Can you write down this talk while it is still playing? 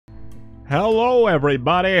Hello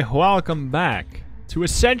everybody, welcome back to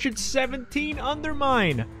Ascension 17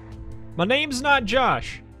 UnderMine. My name's not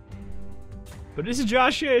Josh, but it's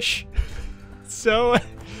Josh-ish. So,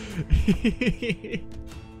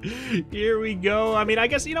 here we go. I mean, I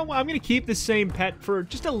guess, you know what, I'm gonna keep the same pet for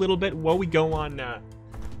just a little bit while we go on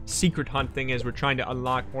secret hunting as we're trying to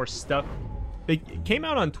unlock more stuff. They came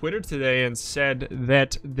out on Twitter today and said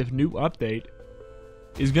that the new update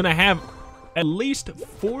is gonna have at least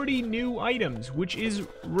 40 new items, which is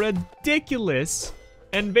ridiculous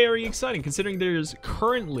and very exciting, considering there's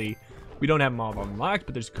currently, we don't have them all unlocked,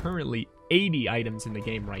 but there's currently 80 items in the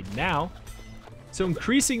game right now. So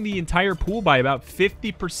increasing the entire pool by about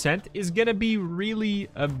 50% is gonna be really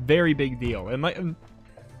a very big deal. And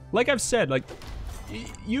like I've said, like,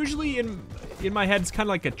 usually in my head, it's kind of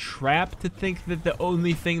like a trap to think that the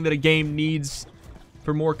only thing that a game needs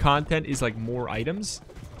for more content is like more items.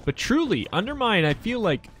 But truly, UnderMine, I feel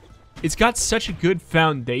like it's got such a good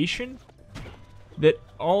foundation that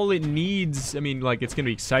all it needs, I mean, like, it's going to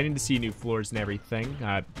be exciting to see new floors and everything.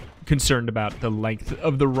 Concerned about the length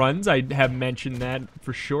of the runs, I have mentioned that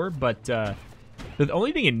for sure. But the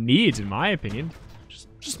only thing it needs, in my opinion,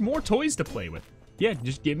 just more toys to play with. Yeah,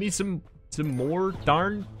 just give me some more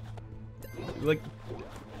darn, like,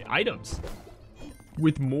 items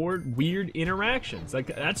with more weird interactions. Like,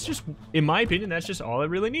 that's just, in my opinion, that's just all it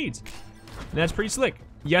really needs. And that's pretty slick.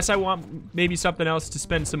 Yes, I want maybe something else to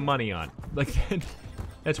spend some money on. Like,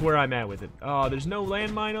 that's where I'm at with it. Oh, there's no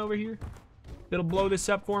landmine over here that'll blow this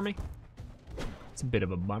up for me. It's a bit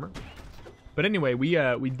of a bummer. But anyway,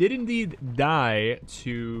 we did indeed die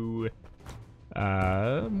to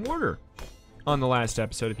mortar on the last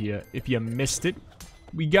episode. If you missed it,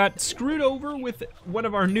 we got screwed over with one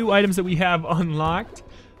of our new items that we have unlocked.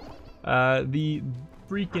 The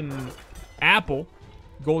freaking apple.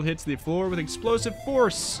 Gold hits the floor with explosive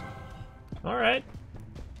force. All right.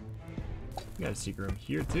 We got a secret room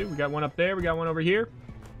here too. We got one up there. We got one over here.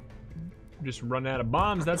 Just run out of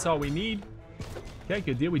bombs. That's all we need. Okay,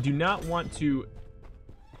 good deal. We do not want to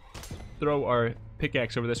throw our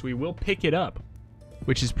pickaxe over this. We will pick it up,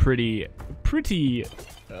 which is pretty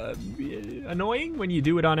annoying when you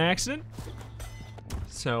do it on accident.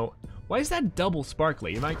 So, why is that double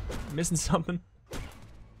sparkly? Am I missing something?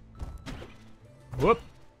 Whoop.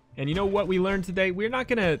 And you know what we learned today? We're not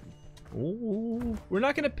gonna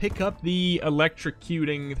pick up the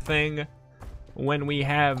electrocuting thing when we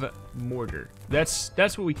have mortar. That's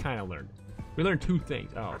what we kind of learned. We learned two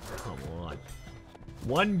things. Oh, come on.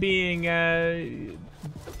 One being,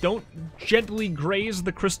 don't gently graze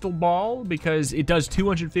the crystal ball, because it does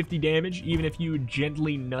 250 damage even if you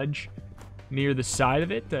gently nudge near the side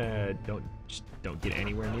of it. Don't get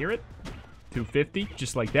anywhere near it. 250,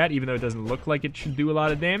 just like that. Even though it doesn't look like it should do a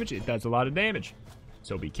lot of damage, it does a lot of damage.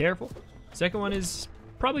 So be careful. Second one is,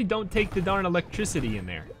 probably don't take the darn electricity in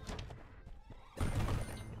there.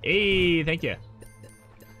 Hey, thank you.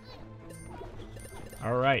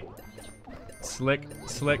 All right. Slick,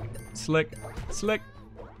 slick, slick, slick.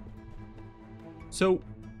 So,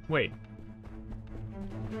 wait.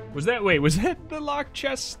 Was that the locked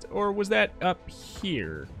chest, or was that up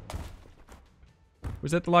here?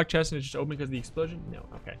 Was that the locked chest and it just opened because of the explosion? No,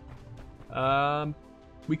 okay.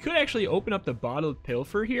 We could actually open up the bottled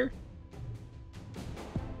pilfer here.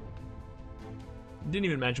 Didn't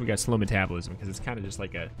even mention we got slow metabolism, because it's kind of just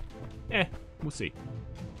like a, we'll see.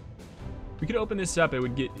 We could open this up, it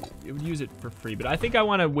would use it for free, but I think I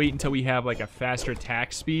want to wait until we have like a faster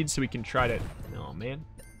attack speed so we can try to, oh man.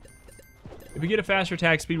 If we get a faster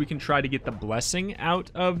attack speed, we can try to get the blessing out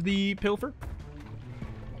of the pilfer.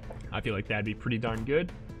 I feel like that'd be pretty darn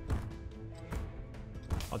good.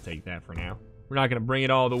 I'll take that for now. We're not gonna bring it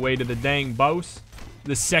all the way to the dang boss.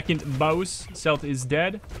 The second boss. Celt is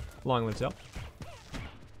dead. Long live Celt.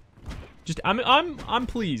 Just, I'm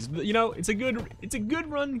pleased. You know, it's a good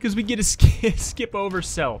run because we get to skip over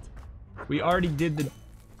Celt. We already did the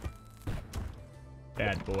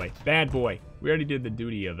bad boy. We already did the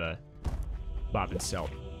duty of Bob and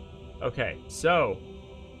Celt. Okay, so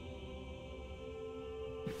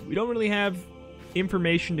we don't really have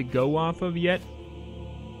information to go off of yet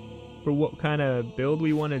for what kind of build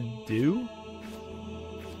we want to do.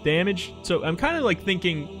 Damage. So I'm kind of like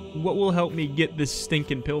thinking, what will help me get this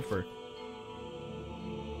stinking pilfer?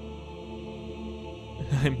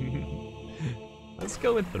 Let's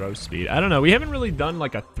go with throw speed. I don't know. We haven't really done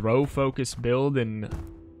like a throw focus build, and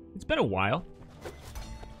it's been a while.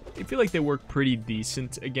 I feel like they work pretty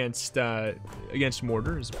decent against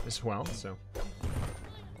mortar as well. So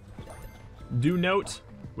do note,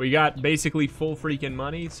 we got basically full freaking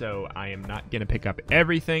money, so I am not gonna pick up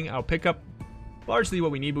everything. I'll pick up largely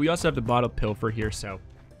what we need, but we also have the bottled pilfer here, so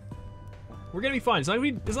we're gonna be fine. As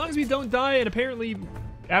long as we don't die, and apparently,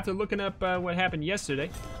 after looking up what happened yesterday,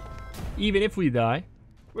 even if we die,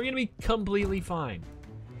 we're gonna be completely fine.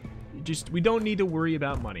 We don't need to worry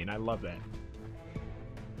about money, and I love that.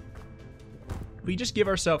 We just give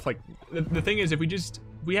ourselves, like, the thing is, if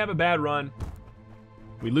we have a bad run,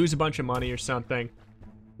 we lose a bunch of money or something,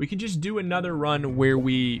 we can just do another run where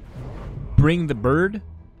we bring the bird,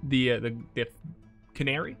 the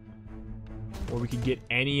canary, or we could get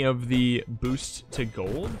any of the boosts to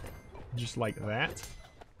gold, just like that.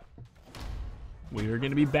 We're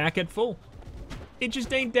gonna be back at full. It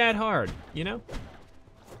just ain't that hard, you know?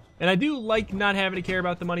 And I do like not having to care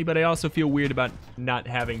about the money, but I also feel weird about not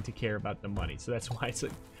having to care about the money. So that's why it's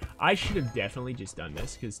like, I should have definitely just done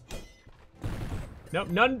this, because nope,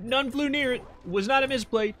 none flew near it. Was not a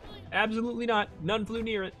misplay. Absolutely not. None flew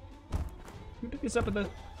near it. Can we pick this up at the...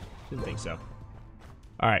 Didn't think so.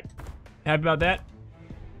 Alright. Happy about that.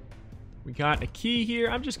 We got a key here.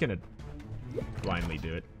 I'm just gonna blindly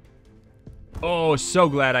do it. Oh, so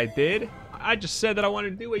glad I did. I just said that I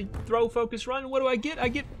wanted to do a throw focus run. What do I get? I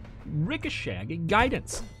get ricochet. I get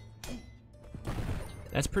guidance.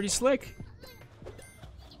 That's pretty slick.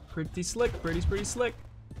 Pretty slick. Pretty slick.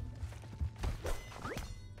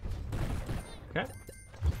 Okay.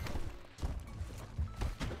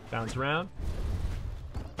 Bounce around.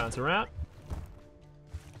 Bounce around.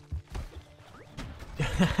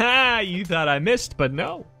 You thought I missed, but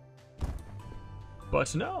no.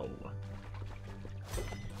 But no.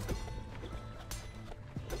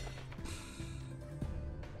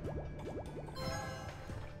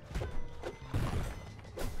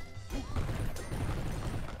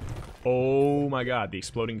 Oh my god, the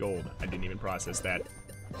exploding gold. I didn't even process that.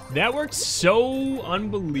 That worked so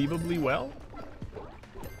unbelievably well.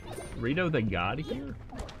 Rito the god here?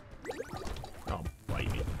 Oh,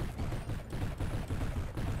 bite me.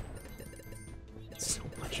 So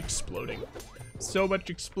much exploding. So much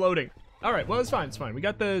exploding. Alright, well, it's fine, it's fine. We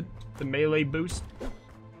got the melee boost.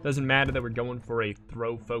 Doesn't matter that we're going for a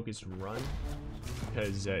throw-focused run,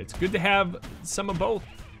 because it's good to have some of both.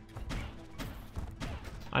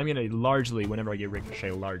 I'm gonna largely, whenever I get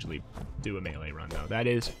ricochet, largely do a melee run, though. That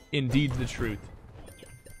is indeed the truth.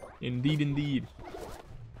 Indeed, indeed.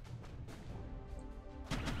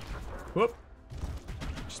 Whoop.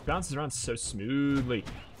 Just bounces around so smoothly.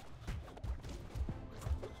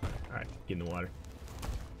 Alright, get in the water.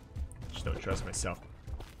 Just don't trust myself.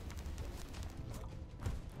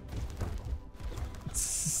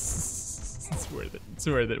 It's worth it. It's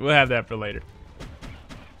worth it. We'll have that for later.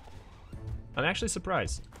 I'm actually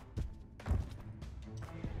surprised.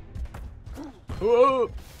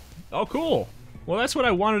 Whoa! Oh, cool. Well, that's what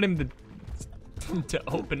I wanted him to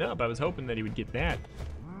open up. I was hoping that he would get that.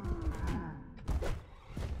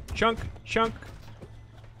 Chunk, chunk.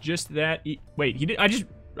 Just that. Wait, he did. I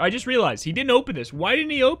just realized he didn't open this. Why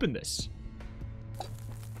didn't he open this?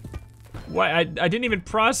 Why? I didn't even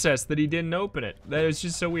process that he didn't open it. That is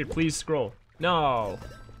just so weird. Please scroll. No.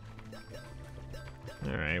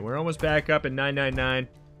 Alright, we're almost back up at 999.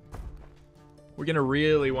 We're gonna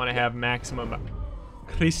really want to have maximum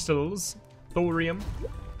crystals, thorium,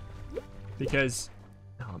 because,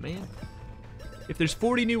 oh man, if there's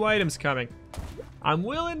 40 new items coming, I'm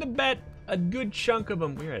willing to bet a good chunk of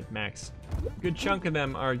them, we're at max, a good chunk of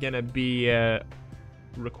them are gonna be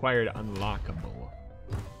required unlockable.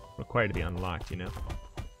 Required to be unlocked, you know?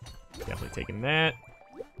 Definitely taking that.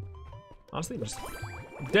 Honestly,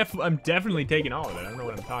 I'm definitely taking all of it. I don't know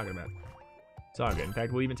what I'm talking about. It's all good. In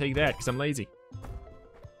fact, we'll even take that because I'm lazy.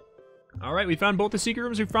 All right, we found both the secret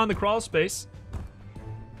rooms. We found the crawl space.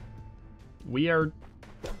 We are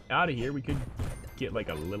out of here. We could get like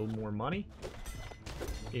a little more money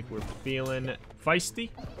if we're feeling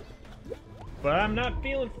feisty. But I'm not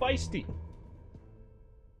feeling feisty.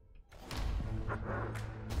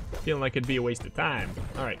 Feeling like it'd be a waste of time.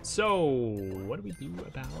 All right, so what do we do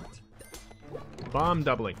about bomb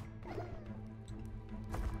doubling?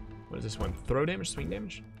 What is this one? Throw damage, swing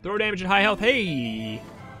damage? Throw damage and high health. Hey!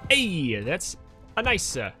 Hey! That's a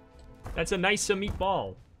nice, that's a nice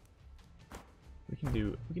meatball. We can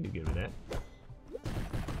do good with that.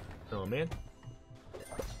 Oh, man.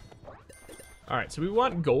 Alright, so we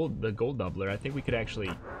want gold, the gold doubler. I think we could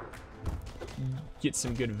actually get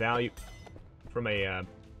some good value from a,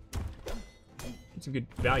 get some good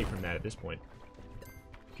value from that at this point.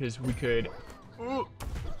 Because we could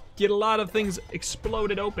get a lot of things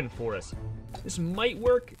exploded open for us. This might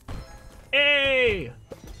work. Hey!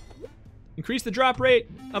 Increase the drop rate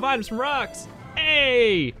of items from rocks.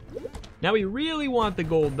 Hey! Now we really want the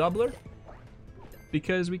gold doubler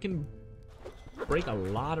because we can break a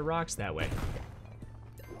lot of rocks that way.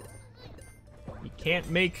 You can't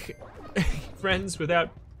make friends without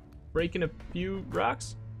breaking a few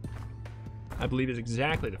rocks, I believe is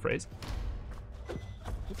exactly the phrase.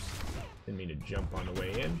 Oops. Didn't mean to jump on the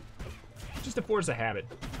way in. Just a force of habit.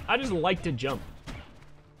 I just like to jump.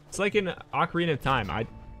 It's like in Ocarina of Time.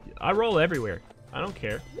 I roll everywhere. I don't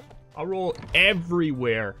care. I'll roll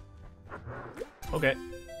everywhere. Okay.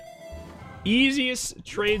 Easiest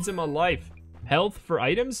trades in my life. Health for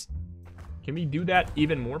items? Can we do that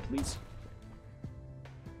even more, please?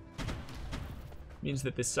 Means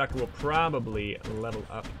that this sucker will probably level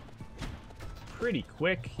up pretty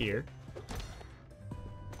quick here.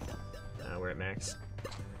 We're at max.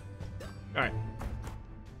 Alright.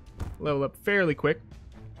 Level up fairly quick.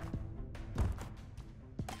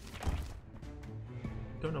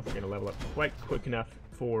 Don't know if we're gonna level up quite quick enough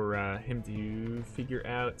for him to figure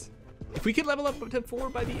out. If we could level up to 4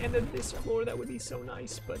 by the end of this floor, that would be so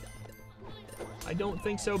nice, but I don't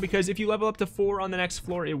think so, because if you level up to 4 on the next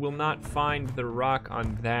floor, it will not find the rock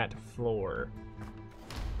on that floor.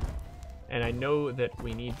 And I know that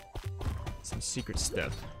we need some secret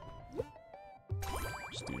stuff.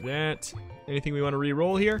 Just do that. Anything we want to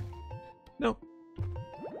re-roll here? No.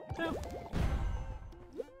 No.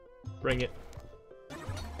 Bring it.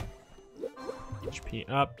 HP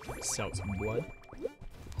up. Sell some blood.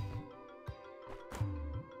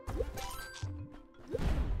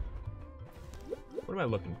 What am I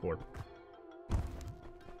looking for?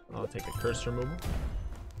 I'll take a curse removal.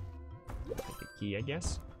 Take a key, I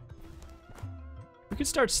guess. We could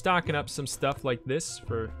start stocking up some stuff like this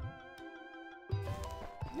for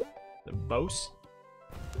the boss.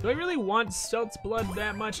 Do I really want Celt's blood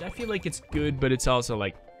that much? I feel like it's good, but it's also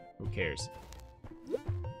like, who cares?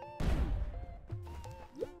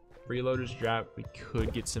 Freeloader's drop. We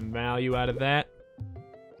could get some value out of that.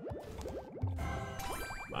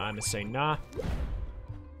 I'm gonna say nah.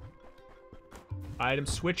 Item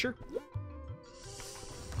switcher.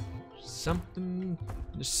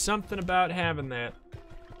 There's something about having that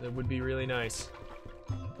would be really nice.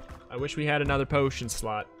 I wish we had another potion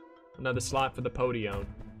slot. Another slot for the podium.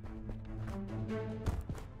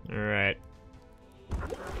 Alright.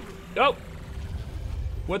 Oh!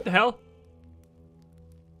 What the hell?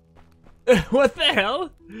 What the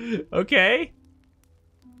hell? Okay.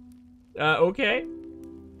 Okay.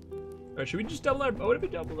 Alright, should we just double our... What if we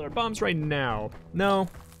double our bombs right now? No.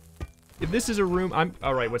 If this is a room...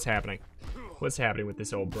 Alright, what's happening? What's happening with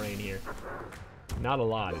this old brain here? Not a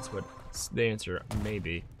lot is what the answer may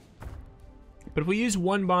be. But if we use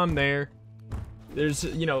one bomb there, there's,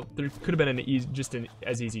 you know, there could have been an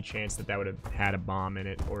as easy chance that would have had a bomb in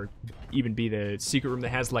it, or even be the secret room that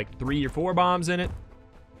has like 3 or 4 bombs in it.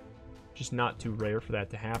 Just not too rare for that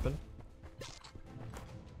to happen.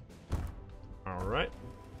 Alright.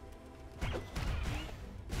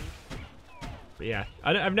 But yeah,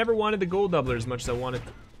 I've never wanted the gold doubler as much as I wanted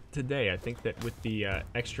today. I think that with the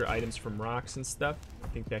extra items from rocks and stuff, I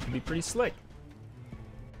think that could be pretty slick.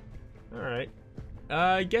 Alright.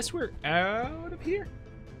 I guess we're out of here.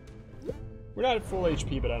 We're not at full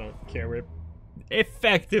HP, but I don't care. We're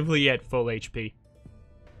effectively at full HP.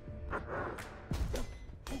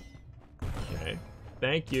 Okay.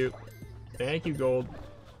 Thank you. Thank you, gold.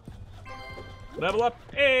 Level up.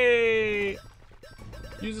 Hey!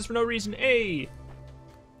 Use this for no reason. Hey!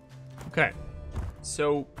 Okay.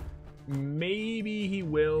 So, maybe he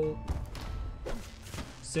will...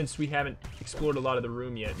 Since we haven't explored a lot of the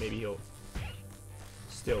room yet, maybe he'll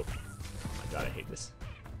still... Oh my god, I hate this.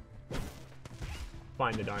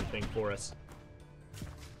 Find the darn thing for us.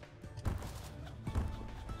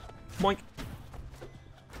 Boink.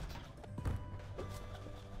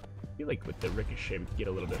 I feel like with the ricochet, we could get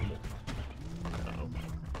a little bit more. Uh-oh.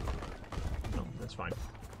 No, that's fine.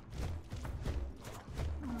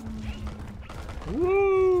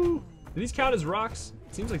 Woo! Do these count as rocks?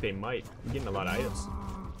 It seems like they might. We're getting a lot of items.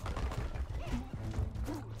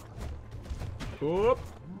 Whoop.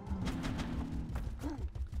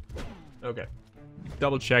 Okay.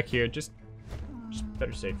 Double check here. Just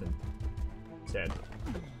better safe than sad.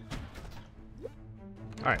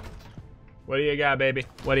 Alright. What do you got, baby?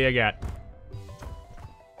 What do you got?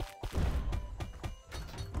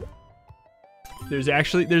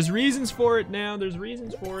 There's reasons for it now. There's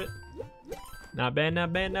reasons for it. Not bad,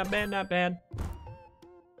 not bad, not bad, not bad.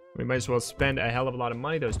 We might as well spend a hell of a lot of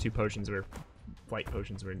money. Those 2 potions were... Flight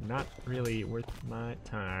potions were not really worth my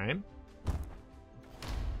time.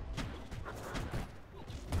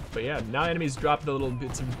 But yeah, now enemies drop the little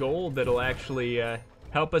bits of gold that'll actually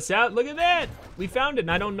help us out. Look at that! We found it,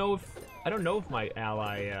 and I don't know if my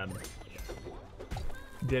ally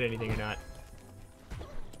did anything or not.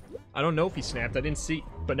 I don't know if he snapped. I didn't see.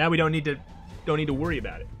 But now we don't need to worry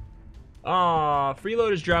about it. Aw,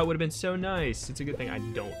 freeloader's drought would have been so nice. It's a good thing I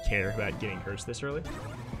don't care about getting cursed this early.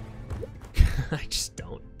 I just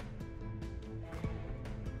don't.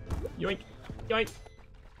 Yoink, yoink.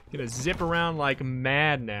 Gonna zip around like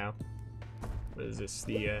mad now. What is this?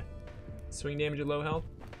 The swing damage at low health?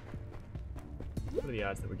 What are the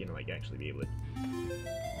odds that we're gonna like actually be able to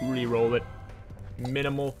re-roll it?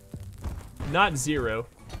 Minimal. Not 0.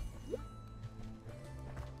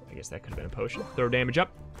 I guess that could have been a potion. Throw damage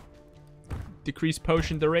up. Decrease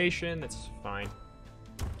potion duration. That's fine.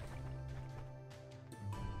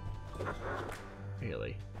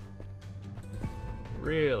 Really?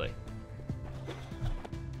 Really?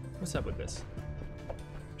 What's up with this?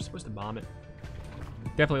 We're supposed to bomb it.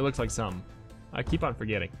 Definitely looks like some. I keep on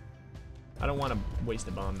forgetting. I don't want to waste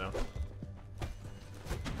a bomb though.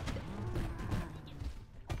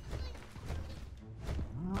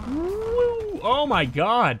 Woo! Oh my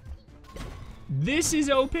god! This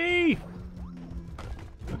is OP! Okay,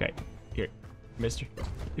 here, mister.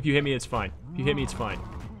 If you hit me, it's fine. If you hit me, it's fine.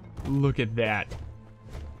 Look at that.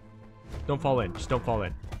 Don't fall in. Just don't fall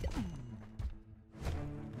in.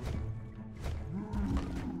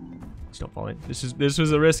 Just don't fall in. This was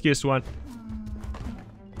the riskiest one.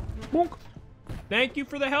 Bonk. Thank you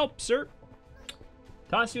for the help, sir.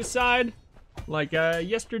 Toss you aside like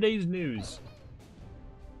yesterday's news.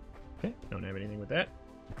 Okay, don't have anything with that.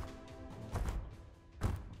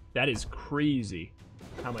 That is crazy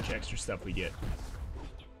how much extra stuff we get.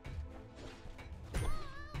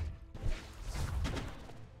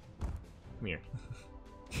 Come here.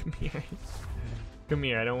 Come here. Come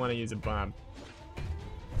here, I don't want to use a bomb.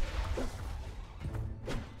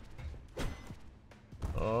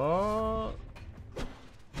 Oh.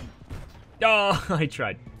 Oh, I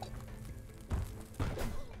tried.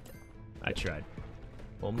 I tried.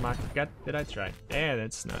 Oh my god, did I try? Yeah,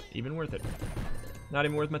 that's not even worth it. Not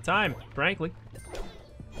even worth my time, frankly.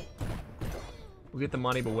 We'll get the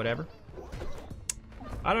money, but whatever.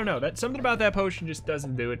 I don't know. Something about that potion just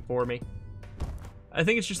doesn't do it for me. I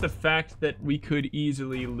think it's just the fact that we could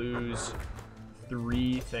easily lose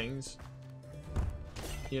 3 things,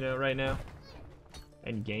 you know, right now,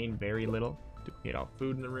 and gain very little. Duplicate all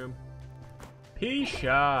food in the room.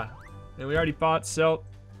 Pisha! And we already fought Selt.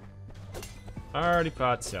 Already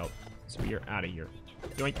fought Selt. So we are out of here.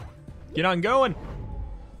 Yoink. Get on going!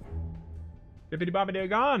 Bippity boppity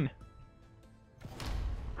gone!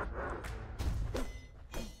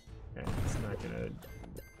 Okay, it's not gonna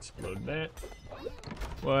explode that.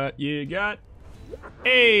 What you got?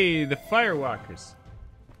 Hey, the firewalkers.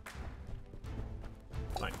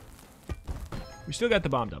 Fine. We still got the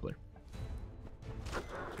bomb doubler.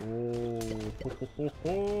 Oh, ho, ho, ho,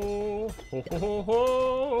 ho, ho, ho,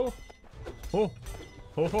 ho,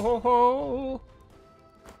 ho, ho, ho, ho.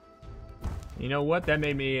 You know what? That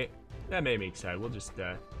made me excited. We'll just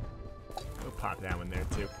we'll pop that one there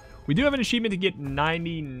too. We do have an achievement to get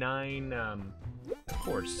 99. Of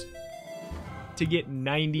course. To get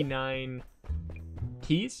 99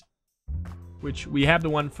 keys, which we have the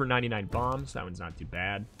one for 99 bombs. That one's not too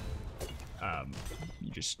bad. You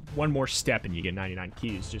just one more step and you get 99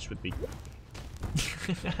 keys just with the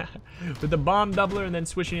with the bomb doubler and then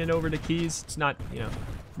switching it over to keys. It's not, you know,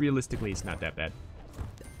 realistically it's not that bad.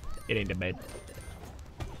 It ain't that bad.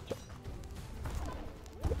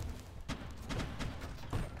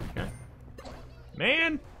 Okay.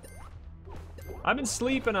 Man, I've been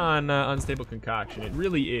sleeping on Unstable Concoction. It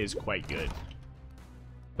really is quite good,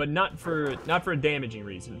 but not for a damaging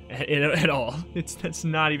reason at all. That's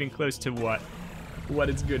not even close to what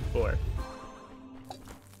it's good for.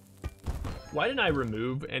 Why didn't I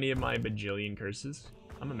remove any of my bajillion curses?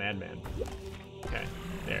 I'm a madman. Okay,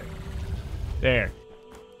 there.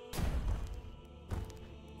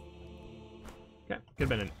 Okay, could have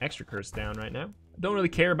been an extra curse down right now. Don't really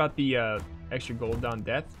care about the extra gold on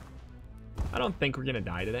death. I don't think we're gonna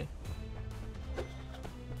die today.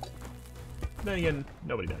 Then again,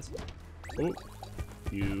 nobody does. Oh,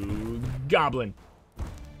 you goblin.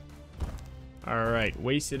 Alright,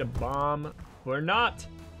 wasted a bomb. For not.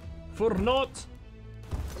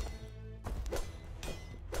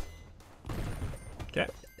 Okay,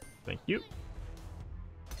 thank you.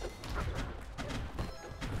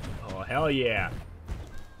 Oh, hell yeah.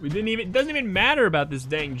 It doesn't even matter about this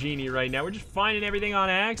dang genie right now. We're just finding everything on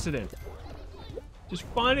accident. Just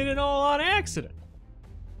finding it all on accident.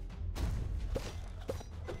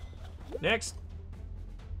 Next.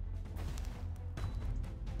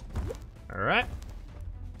 All right.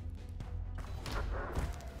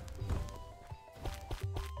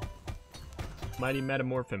 Mighty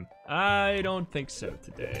Metamorph him. I don't think so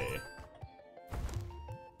today.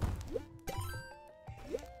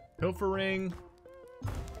 Pilfering.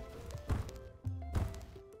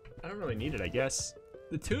 I don't really need it, I guess.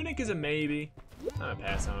 The tunic is a maybe. I'm gonna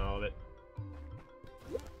pass on all of it.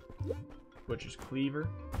 Butcher's Cleaver.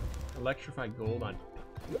 Electrified gold on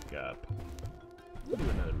pickup. Do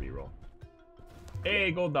another reroll.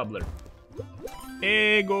 Hey, gold doubler.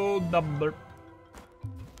 Hey, gold doubler.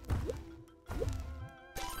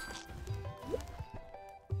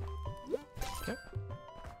 Okay.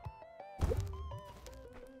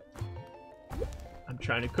 I'm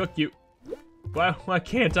trying to cook you. Why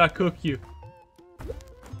can't I cook you?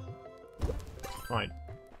 Fine.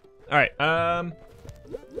 Alright,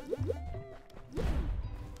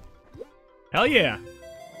 hell yeah.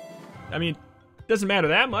 I mean, doesn't matter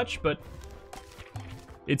that much, but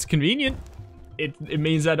it's convenient. It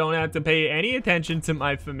means I don't have to pay any attention to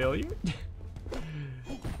my familiar.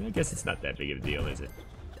 I guess it's not that big of a deal, is it?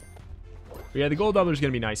 But yeah, the gold doubler is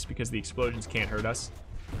gonna be nice because the explosions can't hurt us.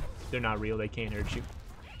 They're not real, they can't hurt you.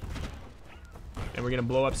 And we're gonna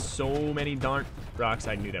blow up so many darn rocks.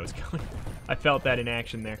 I knew that was coming. I felt that in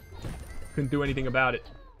action there. Couldn't do anything about it.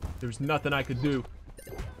 There was nothing I could do.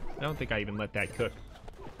 I don't think I even let that cook.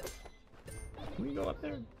 Can we go up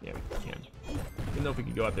there? Yeah, we can. I don't know if we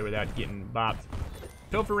could go up there without getting bopped.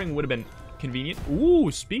 Pilfering would have been convenient.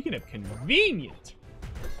 Ooh, speaking of convenient.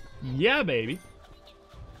 Yeah, baby.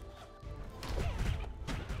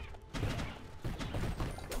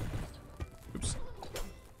 Oops.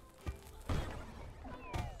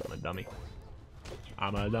 I'm a dummy.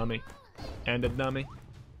 I'm a dummy. And a dummy.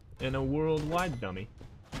 And a worldwide dummy.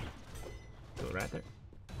 Go right there.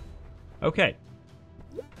 Okay.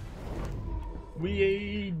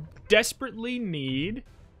 We desperately need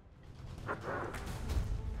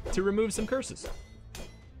to remove some curses.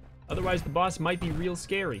 Otherwise, the boss might be real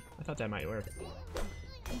scary. I thought that might work.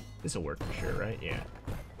 This'll work for sure, right? Yeah.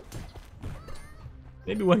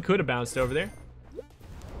 Maybe one could have bounced over there.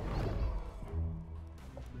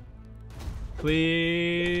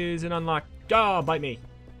 Please, and unlock. Oh, bite me.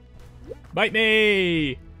 Bite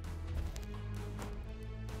me!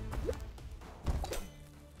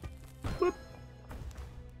 Boop.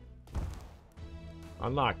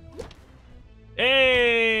 Unlock.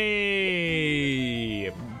 Hey!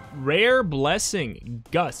 Rare blessing.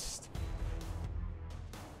 Gust.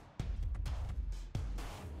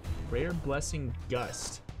 Rare blessing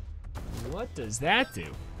gust. What does that do?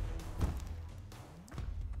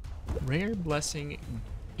 Rare blessing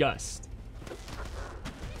gust.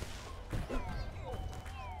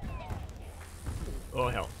 Oh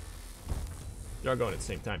hell. They're all going at the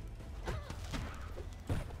same time.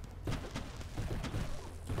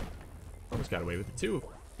 Almost got away with it too.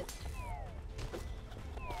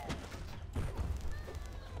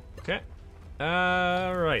 Okay.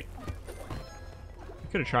 Alright.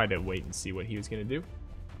 Could have tried to wait and see what he was gonna do.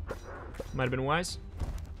 Might have been wise.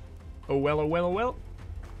 Oh well, oh well, oh well.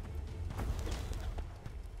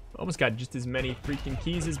 Almost got just as many freaking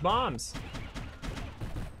keys as bombs.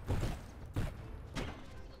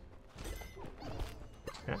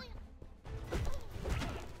 Okay.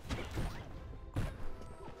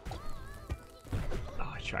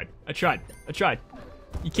 Oh, I tried.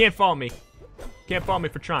 You can't fault me. Can't fault me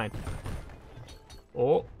for trying.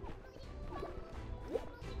 Oh.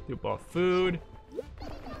 Dupe off food.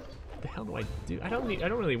 What the hell do I do? I don't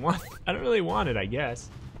really want it, I guess.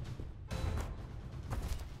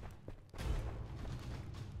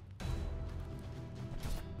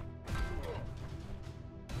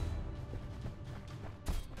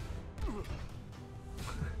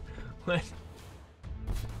 What?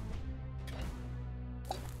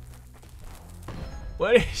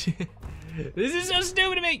 What is this is so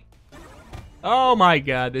stupid to me! Oh my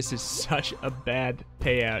god, this is such a bad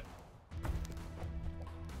payout.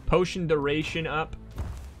 Potion duration up.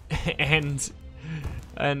 and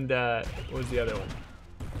what was the other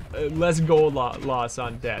one? Less gold loss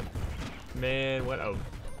on death. Man, what a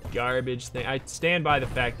garbage thing. I stand by the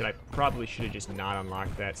fact that I probably should have just not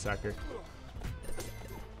unlocked that sucker.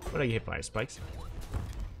 What did I get hit by? Spikes?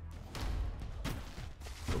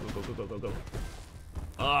 Go.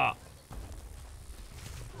 Ah!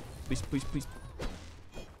 Please, please, please.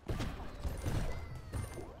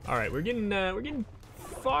 Alright, we're getting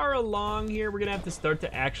far along here. We're gonna have to start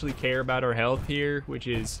to actually care about our health here, which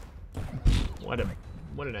is what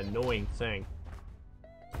an annoying thing.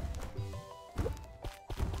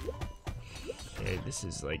 Okay, this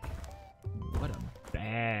is like what a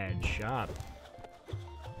bad shop.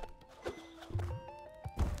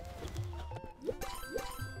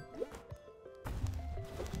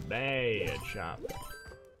 Bad shop.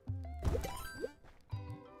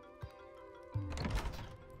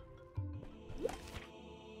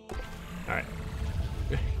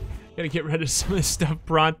 Gotta get rid of some of this stuff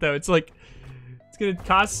pronto. It's like, it's gonna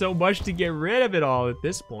cost so much to get rid of it all at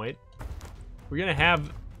this point. We're gonna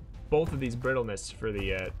have both of these brittleness for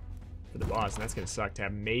the boss, and that's gonna suck to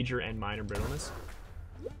have major and minor brittleness.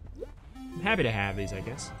 I'm happy to have these, I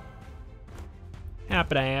guess.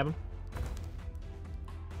 Happy to have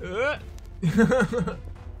them.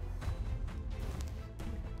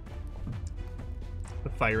 The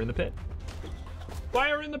fire in the pit.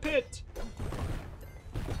 Fire in the pit!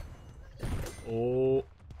 Oh.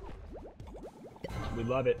 We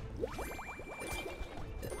love it.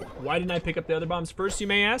 Why didn't I pick up the other bombs first, you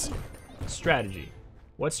may ask? Strategy.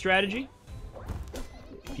 What strategy?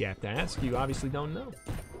 If you have to ask, you obviously don't know.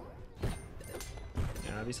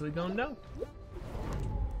 You obviously don't know.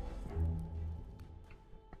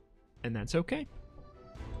 And that's okay.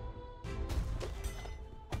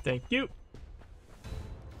 Thank you.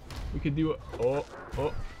 We could do a... Oh.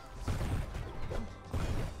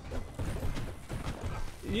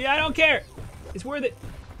 Yeah, I don't care. It's worth it.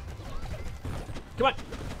 Come on.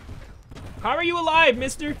 How are you alive,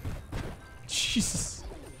 mister? Jesus.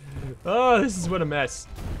 Oh, this is what a mess.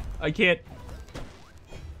 I can't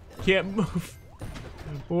move.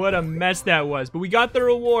 What a mess that was. But we got the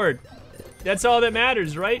reward. That's all that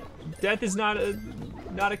matters, right? Death is not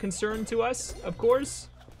a concern to us, of course.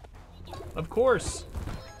 Of course.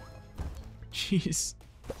 Jeez.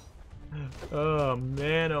 Oh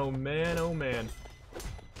man, oh man, oh man.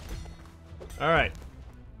 Alright.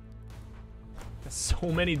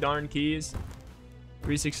 So many darn keys.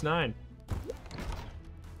 369.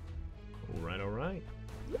 Alright.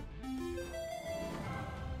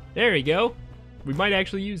 There we go. We might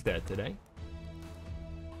actually use that today.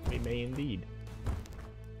 We may indeed.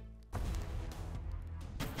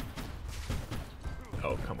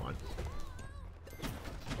 Oh, come on.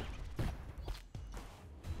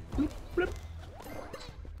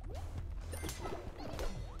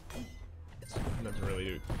 Nothing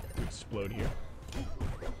really to explode here.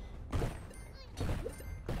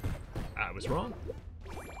 I was wrong.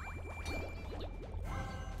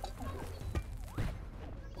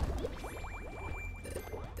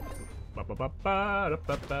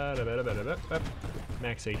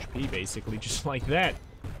 Max HP, basically, just like that.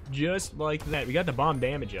 Just like that. We got the bomb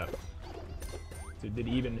damage up. So it did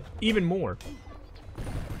even more.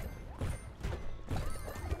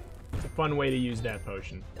 It's a fun way to use that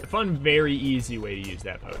potion. A fun, very easy way to use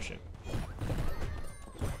that potion.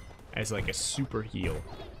 As like a super heal.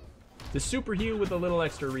 The super heal with a little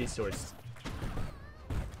extra resource.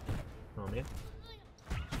 Oh man.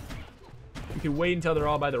 We could wait until they're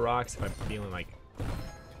all by the rocks if I'm feeling like,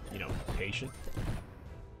 you know, patient.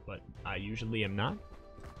 But I usually am not.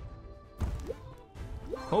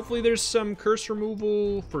 Hopefully there's some curse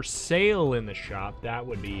removal for sale in the shop. That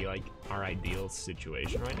would be like our ideal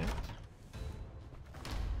situation right now.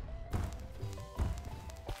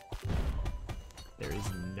 There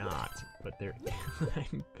is not, but there...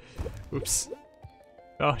 Oops.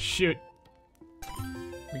 Oh, shoot.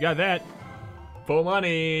 We got that. Full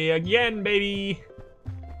money again, baby.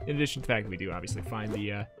 In addition to the fact that we do obviously find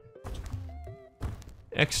the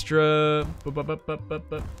extra...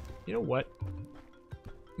 You know what?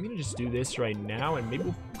 I'm gonna just do this right now, and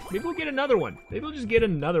maybe we'll get another one. Maybe we'll just get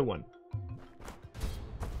another one.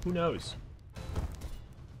 Who knows?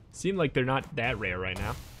 Seem like they're not that rare right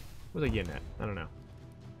now. What was I getting at? I don't know.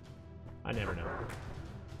 I never know.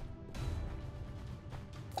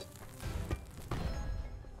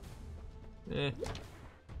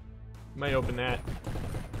 Might open that.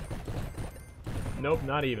 Nope,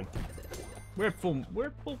 not even. We're at full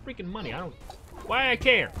freaking money. I don't... Why I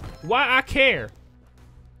care? Why I care?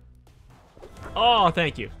 Oh,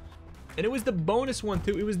 thank you. And it was the bonus one,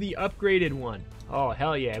 too. It was the upgraded one. Oh,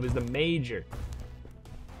 hell yeah. It was the major.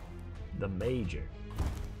 The major.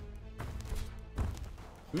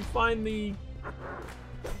 Did we find the...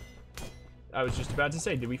 I was just about to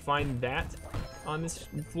say, did we find that on this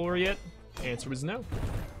floor yet? Answer was no.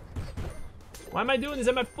 Why am I doing this?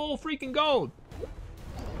 I'm at full freaking gold.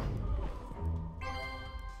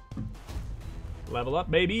 Level up,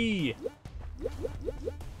 baby.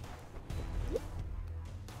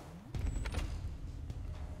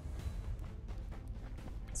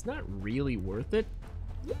 It's not really worth it.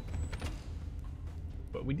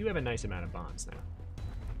 But we do have a nice amount of bombs now.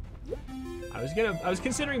 I was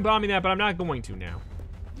considering bombing that, but I'm not going to now.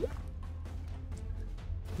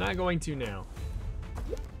 Not going to now.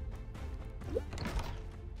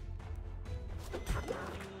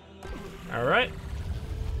 Alright.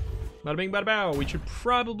 Bada bing, bada bow. We should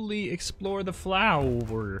probably explore the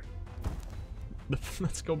flower.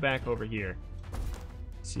 Let's go back over here.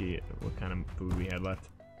 See what kind of food we had left.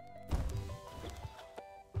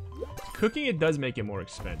 Cooking it does make it more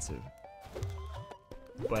expensive.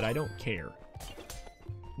 But I don't care.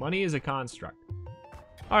 Money is a construct.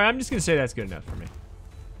 Alright, I'm just gonna say that's good enough for me.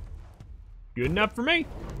 Good enough for me.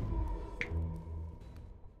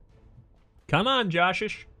 Come on,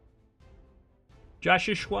 Joshish.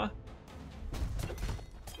 Joshishwa.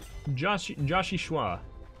 Joshishwa.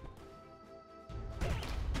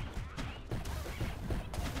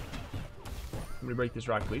 Let me break this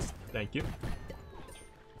rock, please. Thank you.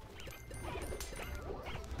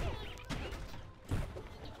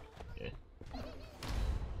 Yeah.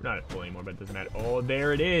 We're not at full anymore, but it doesn't matter. Oh,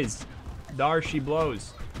 there it is. There she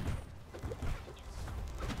blows.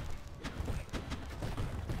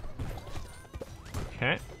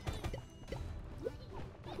 Okay.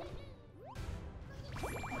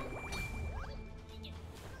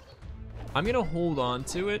 I'm gonna hold on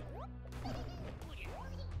to it.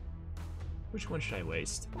 Which one should I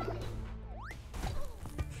waste?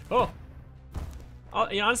 Oh!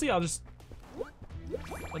 Yeah, honestly, I'll just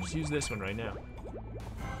use this one right now.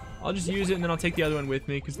 I'll just use it and then I'll take the other one with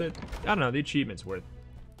me because I don't know, the achievement's worth.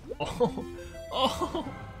 Oh! Oh!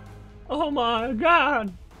 Oh my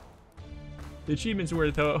god! The achievement's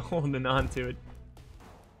worth holding on to it.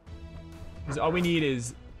 Because all we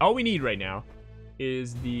need right now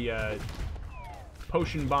is the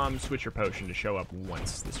potion bomb switcher potion to show up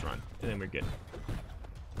once this run, and then we're good.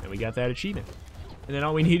 And we got that achievement. And then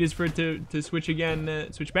all we need is for it to switch again,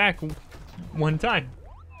 switch back one time,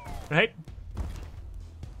 right?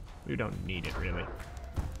 We don't need it really.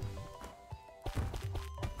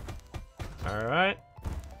 All right.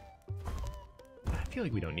 I feel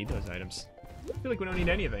like we don't need those items. I feel like we don't need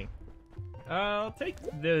anything. I'll take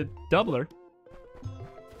the doubler.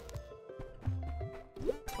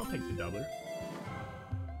 I'll take the doubler.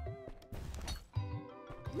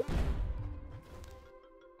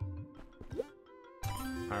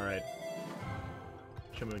 Alright.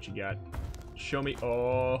 Show me what you got. Show me.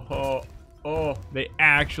 Oh, they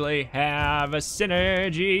actually have a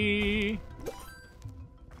synergy.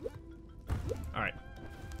 Alright.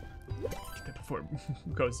 Get that before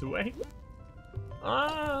it goes away.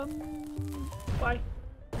 Bye. Alright.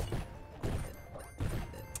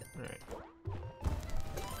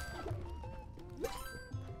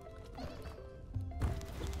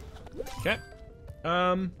 Okay.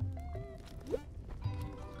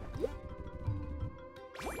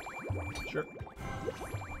 Sure.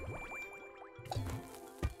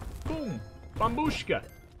 Boom! Bambushka!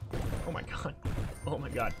 Oh my god. Oh my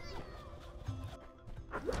god.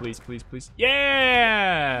 Please, please, please.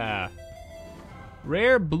 Yeah!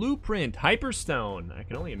 Rare blueprint, hyperstone. I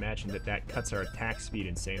can only imagine that cuts our attack speed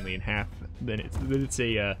insanely in half. Then it's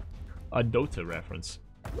a Dota reference.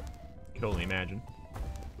 Can only imagine.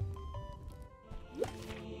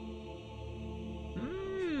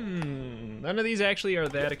 None of these actually are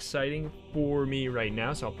that exciting for me right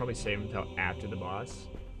now, so I'll probably save them until after the boss.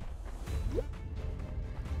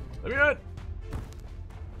 Let me out!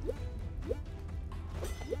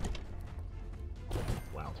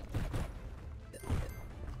 Wow.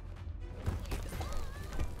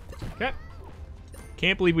 Okay.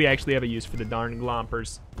 Can't believe we actually have a use for the darn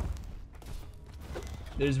glompers.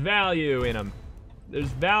 There's value in them. There's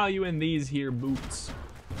value in these here boots.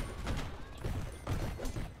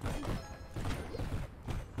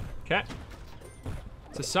 Okay.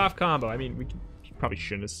 It's a soft combo. I mean, we probably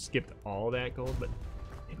shouldn't have skipped all that gold, but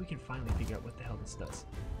maybe we can finally figure out what the hell this does.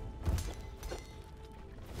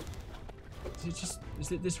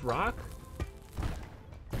 Is it this rock?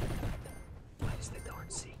 What is the darn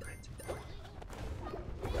secret?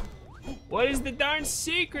 What is the darn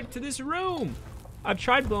secret to this room? I've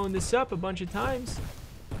tried blowing this up a bunch of times.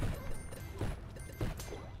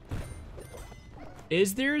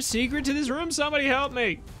 Is there a secret to this room? Somebody help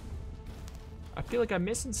me. I feel like I'm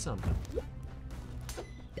missing something.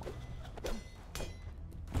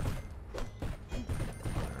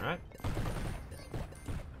 Alright.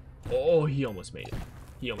 Oh, he almost made it.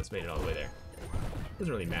 He almost made it all the way there.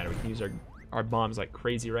 Doesn't really matter. We can use our bombs like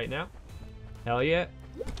crazy right now. Hell yeah.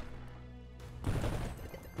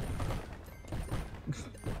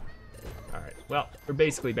 Alright, well, we're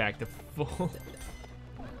basically back to full.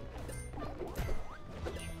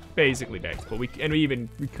 Basically back to full. We could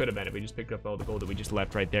have been if we just picked up all the gold that we just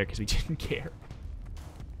left right there because we didn't care.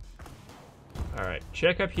 Alright,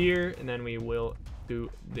 check up here, and then we will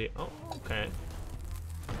do the... Oh, okay.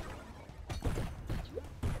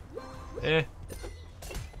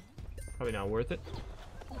 Probably not worth it.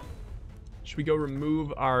 Should we go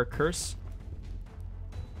remove our curse?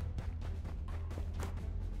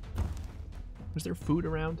 Was there food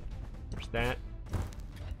around? There's that.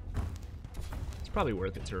 probably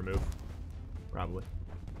worth it to remove. Probably.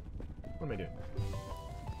 What am I doing?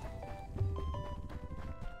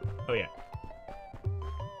 Oh, yeah.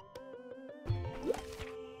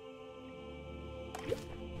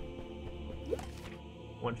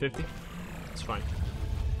 $150? It's fine.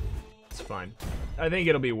 It's fine. I think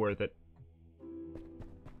it'll be worth it.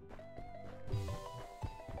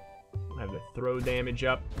 I have the throw damage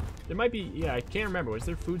up. There might be... Yeah, I can't remember. Was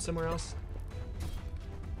there food somewhere else?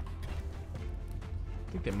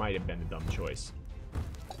 I think there might have been a dumb choice.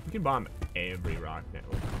 We can bomb every rock now.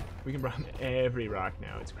 We can bomb every rock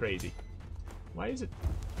now. It's crazy. Why is it...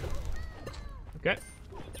 Okay.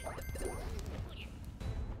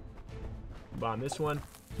 Bomb this one.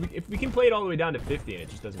 If we can play it all the way down to 50 and it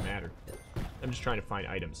just doesn't matter. I'm just trying to find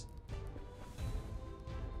items.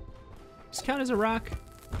 Does this count as a rock?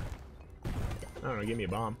 I don't know, give me a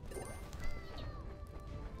bomb.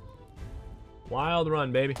 Wild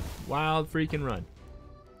run, baby. Wild freaking run.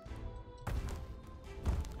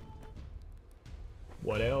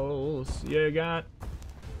 What else you got?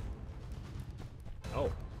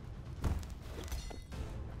 Oh.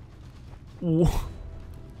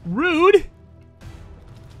 Rude!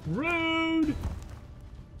 Rude!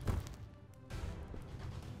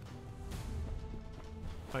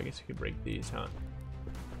 I guess we could break these, huh?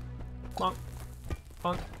 Bonk.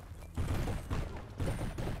 Bonk.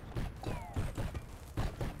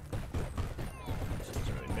 Doesn't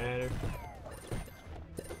really matter.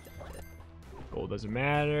 Gold doesn't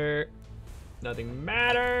matter. Nothing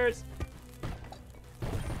matters.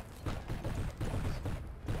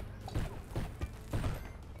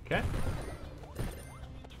 Okay.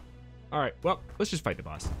 Alright, well, let's just fight the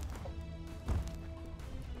boss.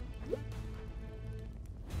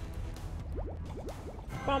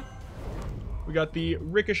 Bump. We got the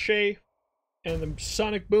ricochet and the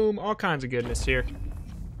sonic boom, all kinds of goodness here.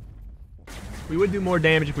 We would do more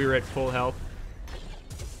damage if we were at full health,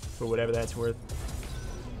 for whatever that's worth.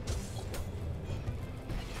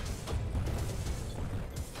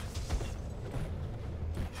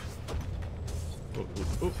 Ooh,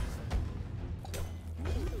 ooh, ooh.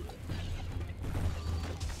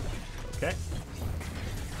 Okay.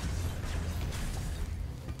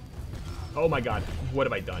 Oh my god, what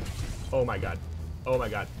have I done? Oh my god. Oh my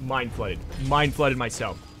god. Mind flooded. Mind flooded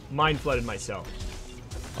myself. Mind flooded myself.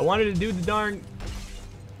 I wanted to do the darn...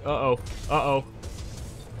 Uh-oh. Uh-oh.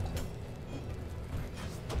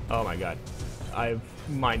 Oh my god. I've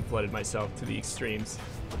mind flooded myself to the extremes.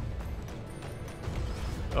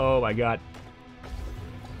 Oh my god.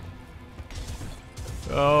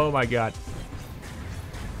 Oh my god.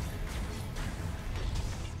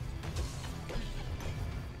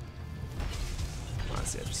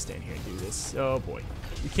 Honestly, I'll just stand here and do this. Oh boy.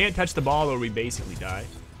 We can't touch the ball or we basically die.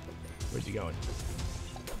 Where's he going?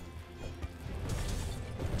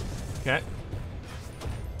 Okay.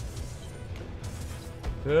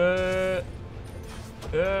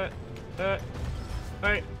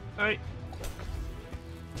 Alright, alright.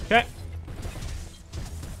 Okay.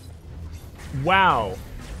 Wow.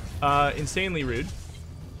 Insanely rude.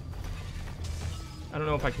 I don't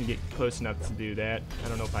know if I can get close enough to do that. I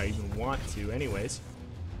don't know if I even want to anyways.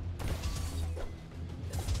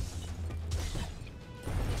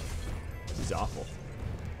 This is awful.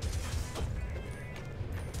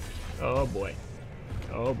 Oh boy.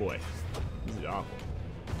 Oh boy. This is awful.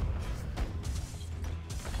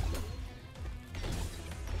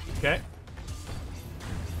 Okay.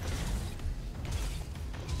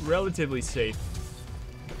 Relatively safe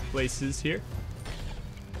places here.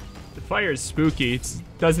 The fire is spooky. It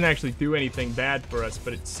doesn't actually do anything bad for us,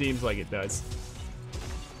 but it seems like it does.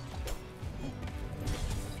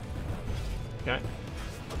 Okay.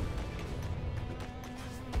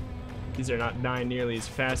 These are not dying nearly as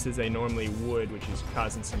fast as they normally would, which is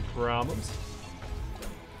causing some problems.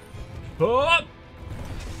 Oh!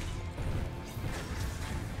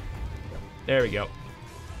 There we go.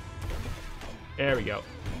 There we go.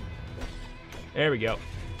 There we go.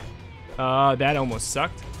 That almost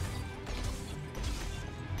sucked.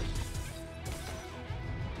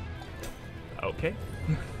 Okay.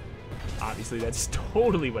 Obviously, that's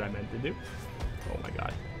totally what I meant to do. Oh my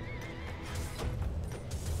god.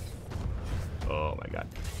 Oh my god.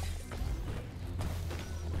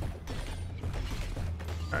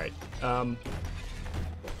 Alright.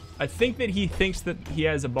 I think that he thinks that he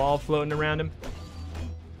has a ball floating around him.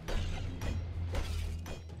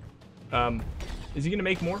 Is he gonna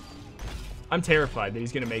make more? I'm terrified that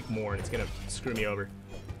he's gonna make more and it's gonna screw me over.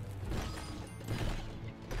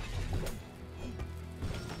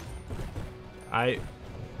 I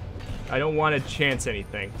don't want to chance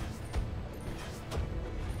anything.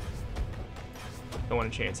 Don't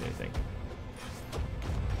want to chance anything.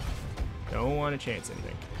 Don't want to chance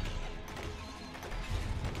anything.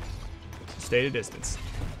 Stay at a distance.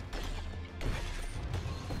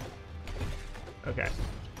 Okay.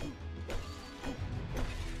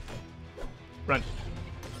 Run.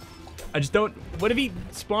 I just don't... What if he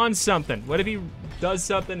spawns something? What if he does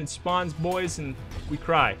something and spawns boys and we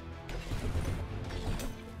cry?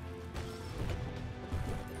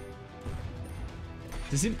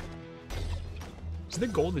 Does it... Is the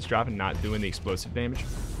gold that's dropping not doing the explosive damage?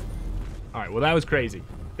 Alright, well that was crazy.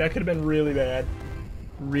 That could have been really bad.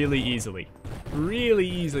 Really easily. Really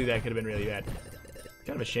easily that could have been really bad.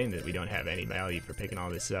 Kind of a shame that we don't have any value for picking all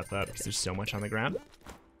this stuff up because there's so much on the ground.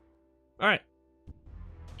 Alright.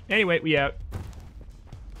 Anyway, we out.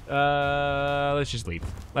 Let's just leave.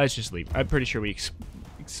 Let's just leave. I'm pretty sure we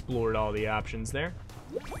explored all the options there.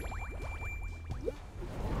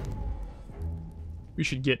 We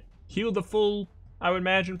should get healed to full, I would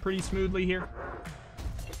imagine, pretty smoothly here.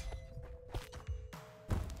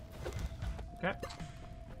 Okay.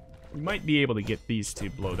 We might be able to get these to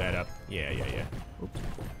blow that up. Yeah. Oops.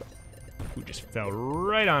 Who just fell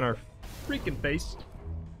right on our freaking face.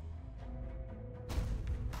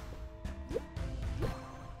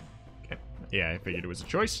 Okay. Yeah, I figured it was a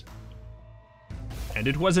choice. And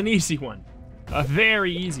it was an easy one. A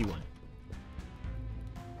very easy one.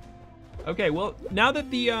 Okay, well, now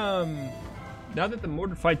that the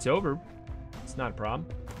mortar fight's over, it's not a problem.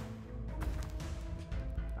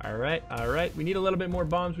 All right. We need a little bit more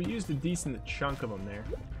bombs. We used a decent chunk of them there.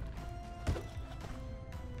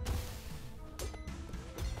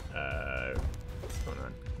 What's going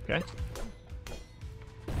on? Okay.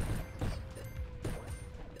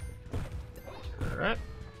 All right.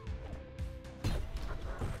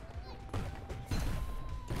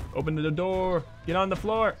 Open the door. Get on the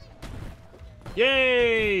floor.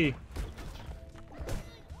 Yay!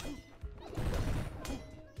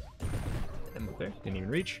 There. Didn't even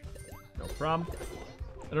reach. No problem.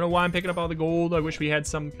 I don't know why I'm picking up all the gold. I wish we had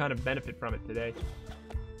some kind of benefit from it today.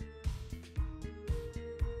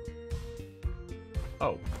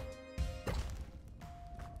 Oh.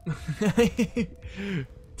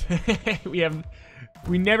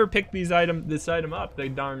 We never picked this item up, the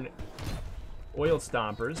darn oil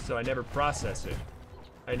stompers, so I never process it.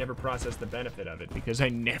 I never process the benefit of it because I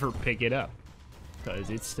never pick it up. Because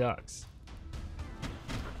it sucks.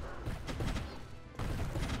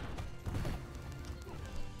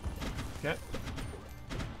 Okay.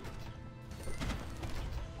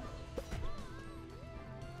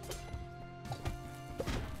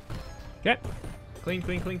 Okay.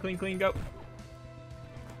 Clean, go.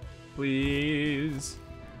 Please.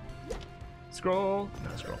 Scroll.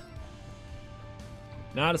 Not a scroll.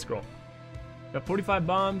 Not a scroll. Got 45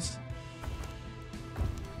 bombs.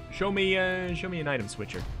 Show me an item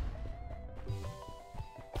switcher.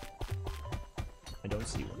 I don't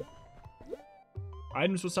see one.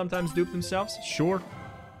 Items will sometimes dupe themselves. Sure.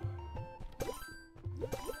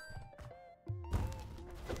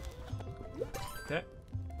 Okay.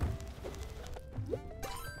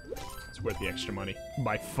 It's worth the extra money.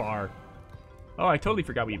 By far. Oh, I totally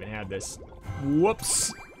forgot we even had this.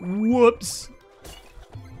 Whoops. Whoops.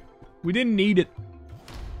 We didn't need it.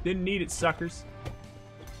 Didn't need it, suckers.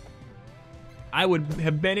 I would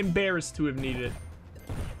have been embarrassed to have needed it.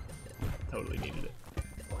 Totally needed it.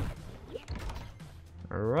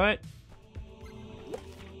 Alright.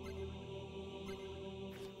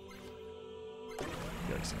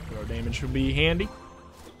 Some throw damage would be handy.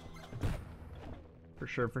 For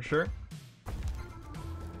sure.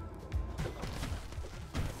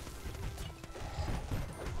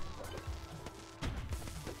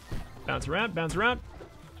 Bounce around.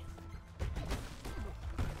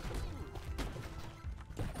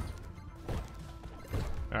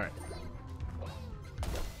 Alright.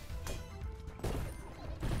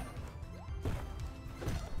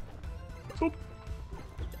 Boop.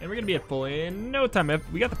 And we're gonna be at full in no time.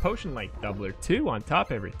 We got the potion light doubler too on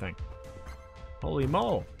top of everything. Holy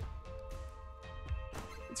mole.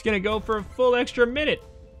 It's gonna go for a full extra minute.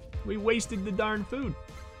 We wasted the darn food.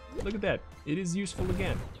 Look at that. It is useful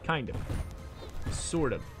again. Kind of.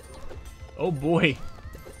 Sort of. Oh boy.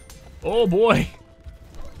 Oh boy.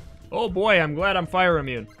 Oh boy, I'm glad I'm fire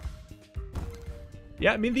immune.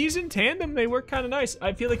 Yeah, I mean, these in tandem, they work kind of nice.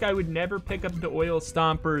 I feel like I would never pick up the oil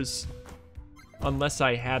stompers unless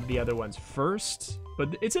I had the other ones first.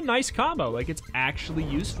 But it's a nice combo. Like, it's actually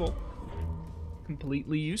useful.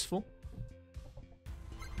 Completely useful.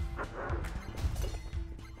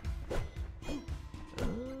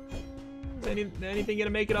 Is anything gonna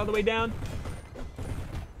make it all the way down?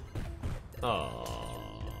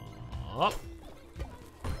 Oh.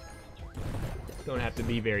 Don't have to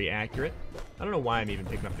be very accurate. I don't know why I'm even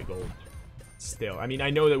picking up the gold. Still, I mean, I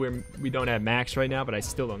know that we don't have max right now, but I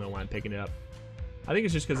still don't know why I'm picking it up. I think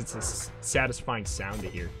it's just because it's a satisfying sound to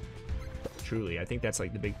hear. Truly, I think that's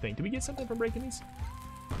like the big thing. Did we get something from breaking these?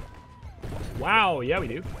 Wow, yeah, we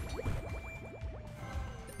do.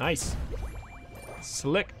 Nice.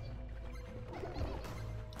 Slick.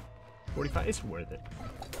 45, it's worth it.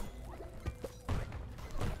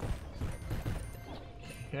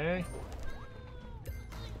 Okay.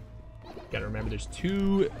 Gotta remember there's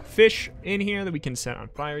 2 fish in here that we can set on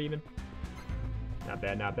fire even. Not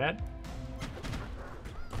bad, not bad.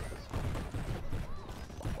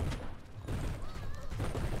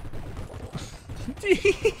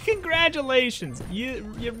 Congratulations!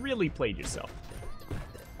 You really played yourself.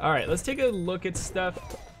 Alright, let's take a look at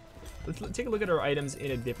stuff. Let's take a look at our items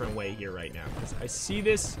in a different way here right now. Because I see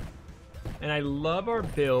this, and I love our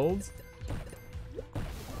build.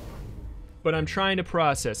 But I'm trying to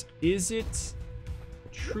process. Is it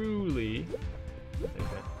truly...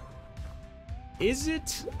 Is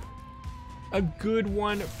it a good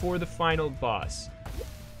one for the final boss?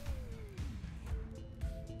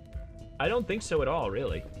 I don't think so at all,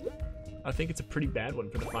 really. I think it's a pretty bad one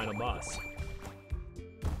for the final boss.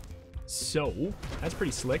 So, that's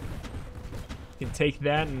pretty slick. You can take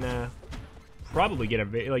that and probably get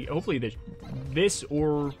a... Like, hopefully this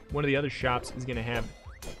or one of the other shops is going to have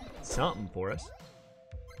something for us.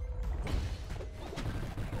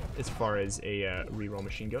 As far as a reroll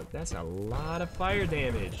machine goes, that's a lot of fire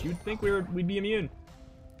damage. You'd think we'd be immune.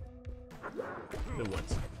 The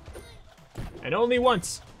once. And only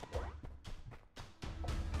once.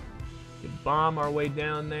 We can bomb our way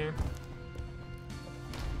down there.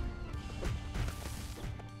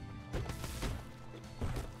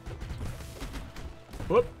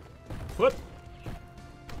 Whoop. Whoop.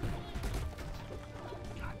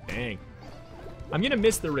 Dang. I'm gonna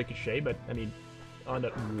miss the ricochet, but I mean, on the...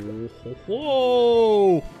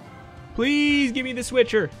 Whoa! Please give me the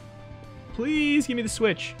switcher. Please give me the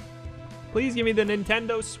Switch. Please give me the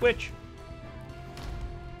Nintendo Switch.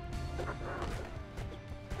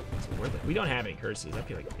 Is it worth it? We don't have any curses. I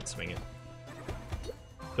feel like we can swing it.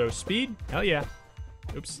 Throw speed? Hell yeah.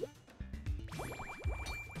 Oops.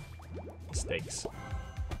 Mistakes.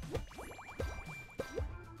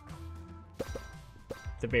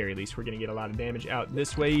 At the very least, we're going to get a lot of damage out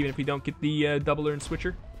this way, even if we don't get the doubler and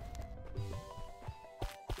switcher.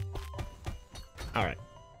 Alright.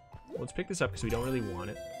 Well, let's pick this up because we don't really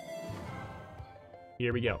want it.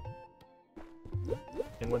 Here we go.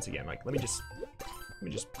 And once again, like, let me just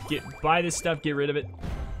buy this stuff, get rid of it.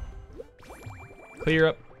 Clear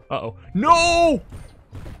up. Uh-oh. No!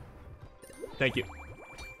 Thank you.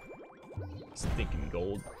 Stinking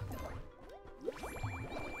gold.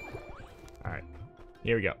 Alright.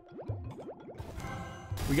 Here we go.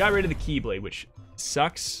 We got rid of the Keyblade, which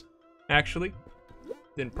sucks, actually.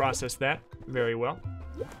 Didn't process that very well.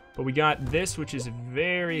 But we got this, which is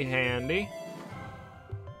very handy.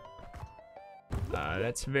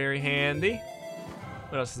 That's very handy.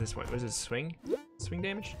 What else is this one? Was it swing? Swing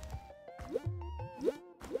damage?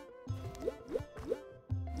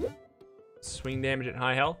 Swing damage at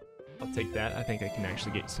high health. I'll take that. I think I can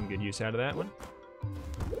actually get some good use out of that one.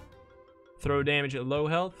 Throw damage at low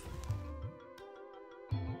health.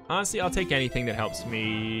 Honestly, I'll take anything that helps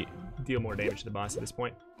me deal more damage to the boss at this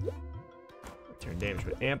point. Turn damage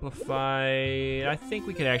with amplified. I think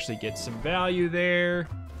we could actually get some value there.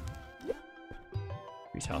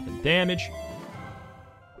 Increase health and damage.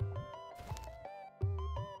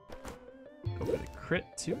 Go for the crit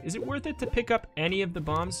too. Is it worth it to pick up any of the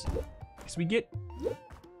bombs? Because we get...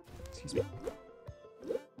 Excuse me.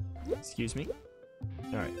 Excuse me.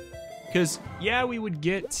 Alright. Because, yeah, we would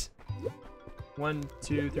get 1,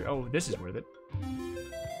 2, 3. Oh, this is worth it.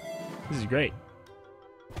 This is great.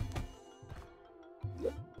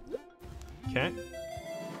 Okay.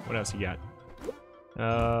 What else you got?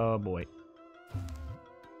 Oh, boy.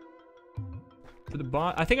 For the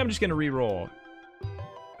boss, I think I'm just going to re-roll.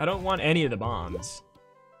 I don't want any of the bombs.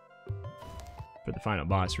 For the final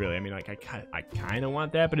boss, really. I mean, like, I kind of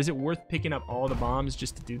want that, but is it worth picking up all the bombs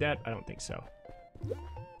just to do that? I don't think so.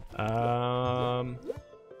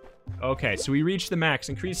 Okay, so we reached the max.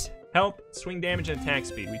 Increase health, swing damage, and attack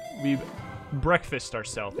speed. We've breakfast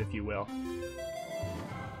ourselves, if you will.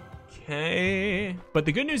 Okay. But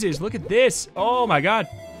the good news is, look at this. Oh my god.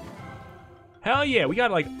 Hell yeah, we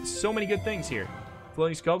got like so many good things here.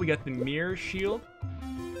 Floating skull, we got the mirror shield.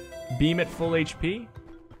 Beam at full HP.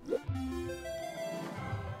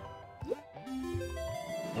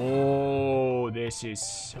 Oh, this is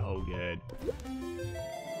so good.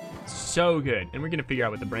 So good. And we're gonna figure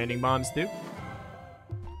out what the branding bombs do.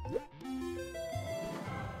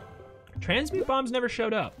 Transmute bombs never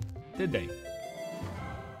showed up, did they?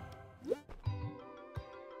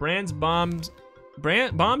 Bombs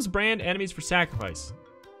brand enemies for sacrifice.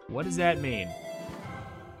 What does that mean?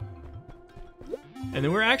 And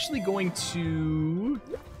then we're actually going to...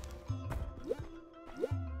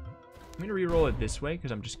 I'm gonna re-roll it this way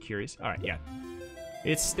because I'm just curious. All right, yeah.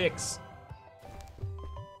 It sticks.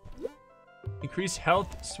 Increase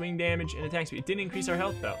health, swing damage, and attack speed. It didn't increase our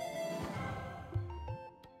health though.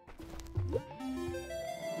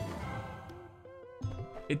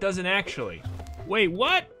 It doesn't actually. Wait,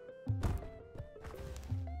 what?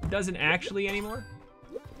 It doesn't actually anymore?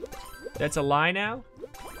 That's a lie now?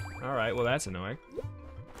 All right, well that's annoying.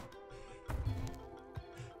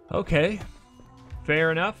 Okay,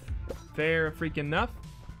 fair enough. Fair freaking enough.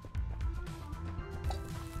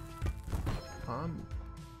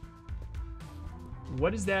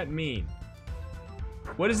 What does that mean?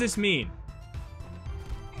 What does this mean?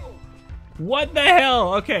 What the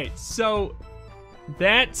hell? Okay, so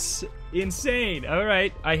that's insane. All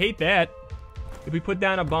right, I hate that. If we put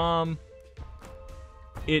down a bomb,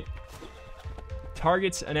 it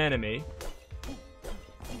targets an enemy.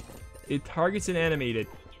 It targets an enemy to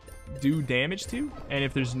do damage to, and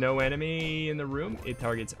if there's no enemy in the room, it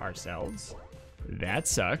targets ourselves. That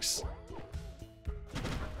sucks.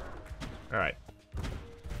 All right.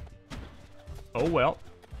 Oh well.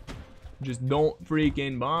 Just don't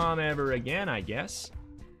freaking bomb ever again, I guess.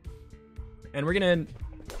 And we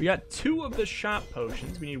got 2 of the shop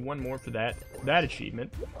potions. We need 1 more for that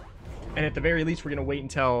achievement. And at the very least, we're gonna wait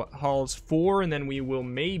until Halls 4, and then we will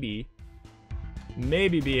maybe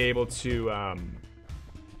be able to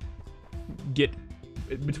get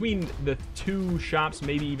between the 2 shops,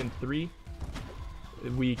 maybe even 3.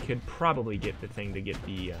 We could probably get the thing to get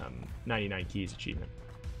the 99 keys achievement.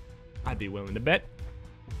 I'd be willing to bet.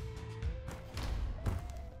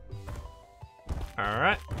 All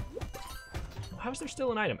right. How is there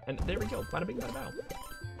still an item? And there we go. Bada bing, bada bow.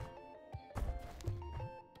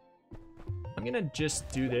 I'm gonna just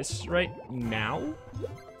do this right now.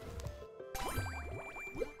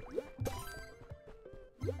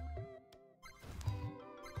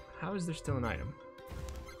 How is there still an item?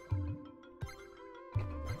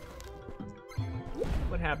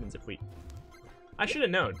 What happens if we... I should have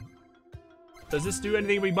known. Does this do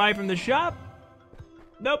anything we buy from the shop?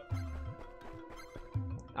 Nope.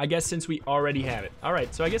 I guess since we already have it. All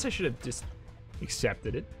right, so I guess I should have just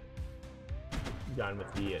accepted it. Gone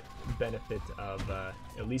with the benefit of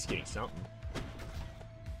at least getting something.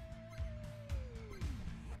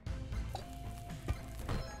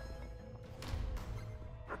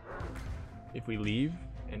 If we leave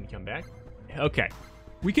and come back. Okay.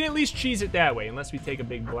 We can at least cheese it that way, unless we take a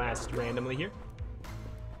big blast randomly here.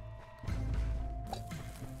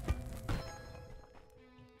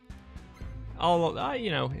 You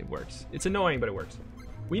know, it works. It's annoying, but it works.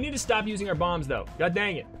 We need to stop using our bombs, though. God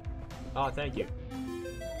dang it. Oh, thank you.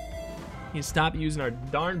 We need to stop using our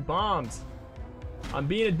darn bombs. I'm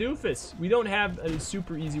being a doofus. We don't have a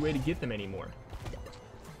super easy way to get them anymore.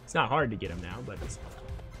 It's not hard to get them now, but it's...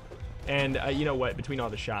 And you know what? Between all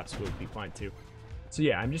the shops, we'll be fine, too. So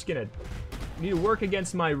yeah, I'm just gonna need to work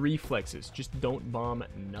against my reflexes. Just don't bomb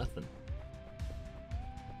nothing.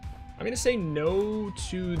 I'm gonna say no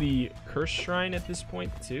to the curse shrine at this point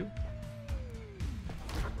too.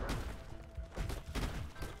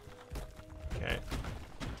 Okay.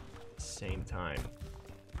 Same time.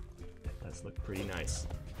 That does look pretty nice.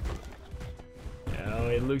 Oh,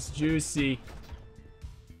 it looks juicy.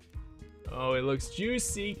 Oh, it looks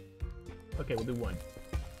juicy. Okay, we'll do 1.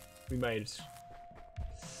 We might just...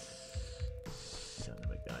 Son of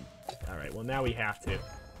a gun. Alright, well now we have to.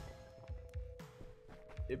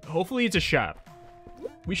 Hopefully it's a shop.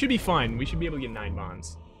 We should be fine. We should be able to get 9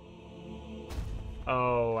 bombs.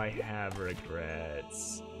 Oh, I have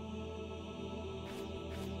regrets.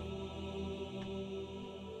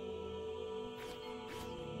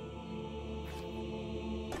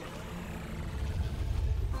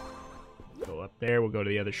 Go up there. We'll go to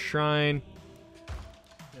the other shrine.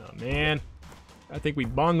 Oh, man. I think we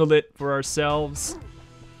bungled it for ourselves.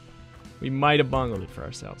 We might have bungled it for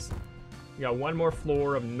ourselves. We got 1 more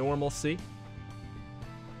floor of normalcy.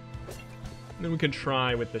 And then we can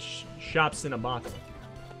try with the shops in a bottle.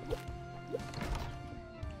 We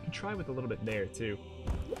can try with a little bit there, too.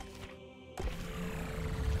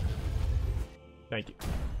 Thank you.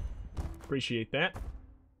 Appreciate that.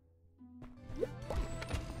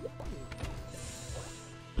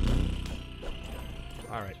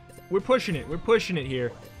 Alright. We're pushing it. We're pushing it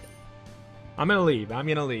here. I'm gonna leave. I'm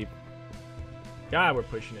gonna leave. God, we're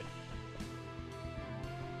pushing it.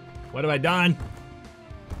 What have I done?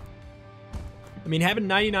 I mean, having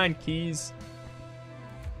 99 keys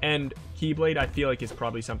and Keyblade, I feel like is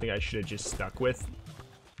probably something I should have just stuck with.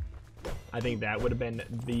 I think that would have been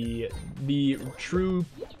the true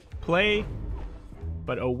play.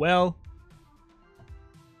 But oh well.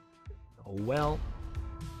 Oh well.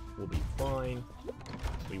 We'll be fine.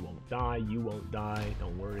 We won't die. You won't die.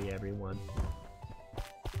 Don't worry, everyone.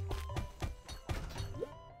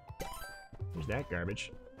 There's that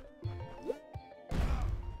garbage.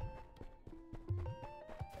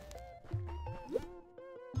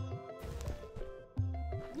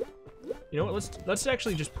 You know what? Let's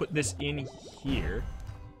actually just put this in here.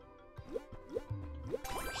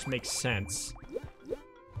 Just makes sense.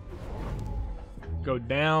 Go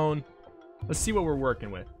down. Let's see what we're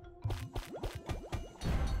working with.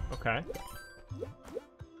 Okay.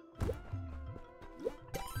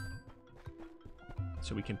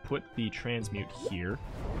 So we can put the transmute here.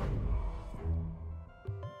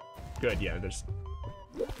 Good, yeah, there's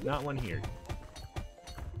not one here.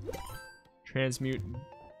 Transmute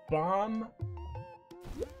bomb.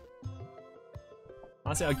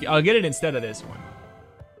 Honestly, I'll get it instead of this one.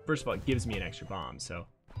 First of all, it gives me an extra bomb, so.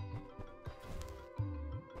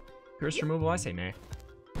 Curse removal, I say nay.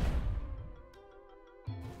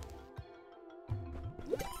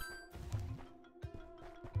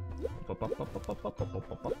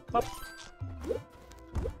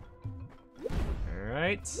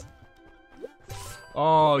 Alright.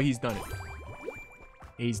 Oh, he's done it.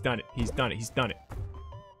 He's done it. He's done it. He's done it.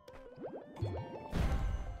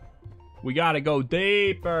 We gotta go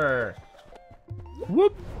deeper.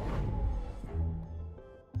 Whoop.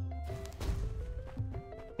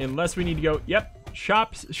 Unless we need to go. Yep.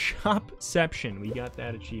 Shopception. We got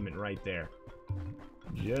that achievement right there.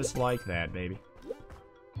 Just like that, baby.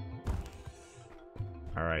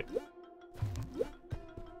 Alright.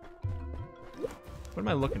 What am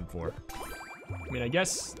I looking for? I mean, I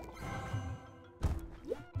guess...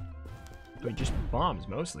 Wait, just bombs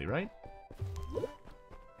mostly, right?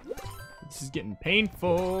 This is getting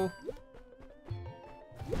painful.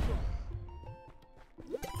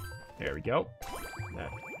 There we go.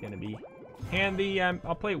 That's gonna be handy.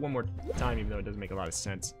 I'll play it one more time, even though it doesn't make a lot of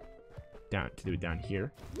sense to do it down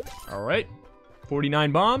here. Alright.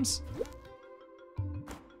 49 bombs.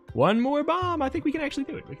 One more bomb. I think we can actually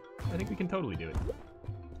do it. I think we can totally do it.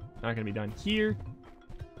 Not gonna be done here.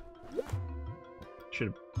 Should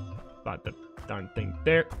have bought the darn thing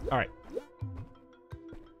there. All right.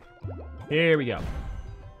 Here we go.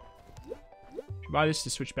 Should buy this to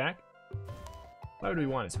switch back. Why would we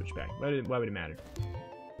want to switch back? Why would it matter?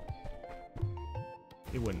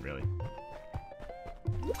 It wouldn't really.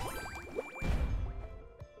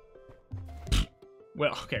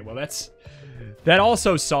 Well, okay. Well, that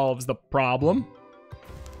also solves the problem.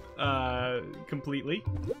 Completely.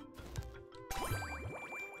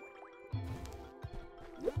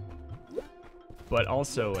 But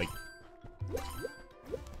also, like...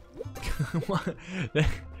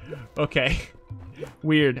 Okay.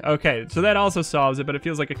 Weird. Okay, so that also solves it, but it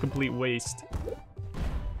feels like a complete waste.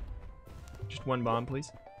 Just one bomb,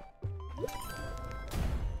 please.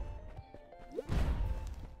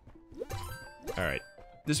 Alright.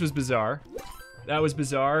 This was bizarre. That was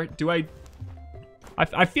bizarre.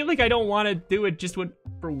 I feel like I don't want to do it just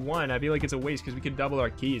for one. I feel like it's a waste because we could double our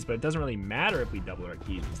keys, but it doesn't really matter if we double our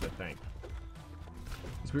keys is the thing.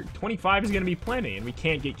 25 is going to be plenty, and we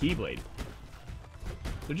can't get Keyblade.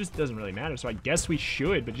 So it just doesn't really matter, so I guess we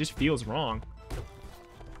should, but it just feels wrong.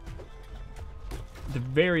 At the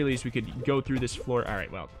very least, we could go through this floor. All right,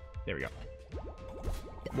 well, there we go.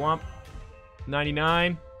 Womp.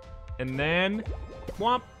 99. And then...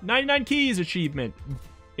 Womp. 99 keys achievement.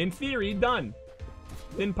 In theory, done.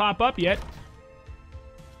 Didn't pop up yet.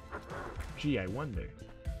 Gee, I wonder.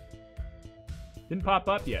 Didn't pop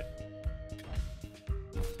up yet.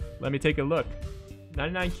 Let me take a look.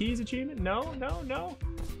 99 keys achievement? No, no, no.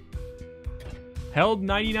 Held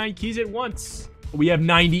 99 keys at once. We have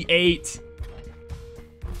 98.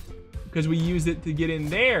 Because we used it to get in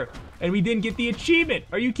there. And we didn't get the achievement.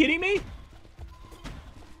 Are you kidding me?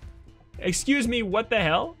 Excuse me, what the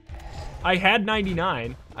hell? I had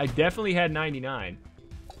 99. I definitely had 99.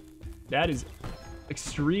 That is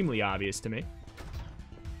extremely obvious to me.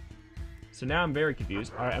 So now I'm very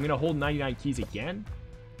confused. All right, I'm going to hold 99 keys again.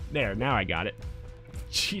 There, now I got it.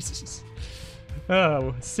 Jesus.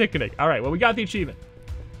 Oh, sickening. All right, well, we got the achievement.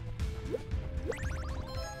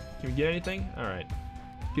 Can we get anything? All right.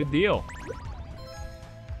 Good deal.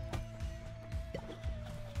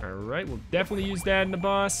 All right, we'll definitely use that in the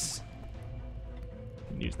boss.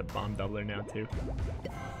 Can use the bomb doubler now, too.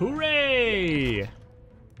 Hooray!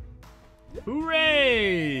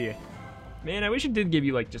 Hooray! Man, I wish it did give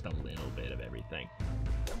you, like, just a little bit of everything.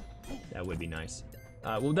 That would be nice.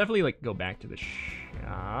 We'll definitely, like, go back to the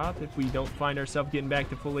shop if we don't find ourselves getting back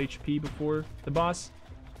to full HP before the boss.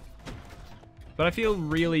 But I feel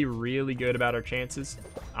really, really good about our chances.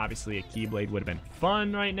 Obviously, a Keyblade would have been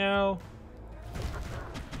fun right now.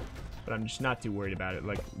 But I'm just not too worried about it.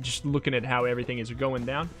 Like, just looking at how everything is going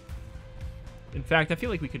down. In fact, I feel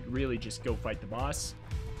like we could really just go fight the boss.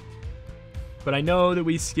 But I know that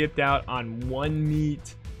we skipped out on one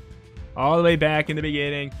meat all the way back in the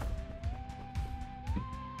beginning.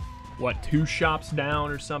 What, 2 shops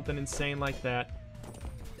down or something insane like that?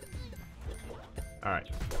 Alright.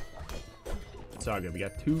 It's all good. We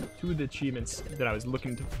got two of the achievements that I was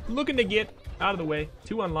looking to get out of the way.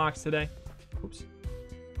 2 unlocks today. Oops.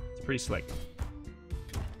 It's pretty slick.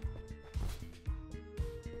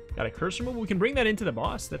 Got a curse removal. We can bring that into the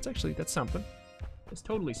boss. That's something. That's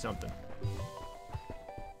totally something.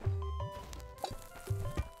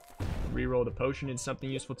 Reroll the potion is something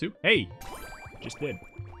useful too. Hey! Just did.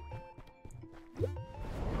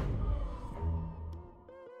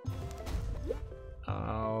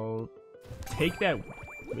 I'll take that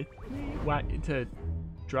with me. What, to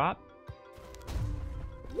drop?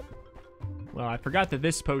 Well, I forgot that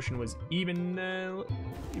this potion was even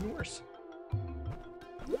worse.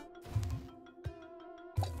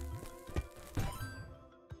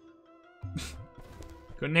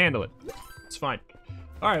 Couldn't handle it. It's fine.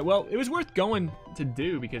 All right, well, it was worth going to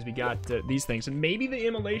do because we got these things. And maybe the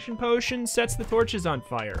immolation potion sets the torches on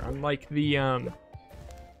fire, unlike the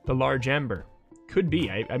large ember. Could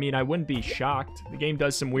be. I mean, I wouldn't be shocked. The game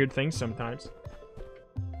does some weird things sometimes.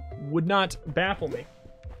 Would not baffle me.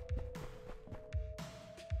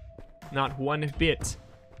 Not one bit.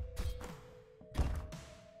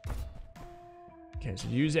 Okay, so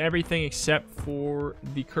use everything except for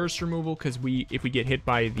the curse removal, because if we get hit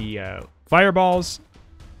by the fireballs,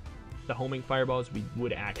 the homing fireballs, we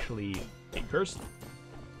would actually get cursed.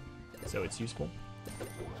 So it's useful.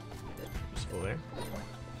 Useful there.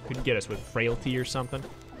 Could get us with frailty or something.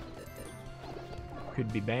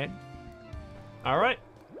 Could be bad. All right.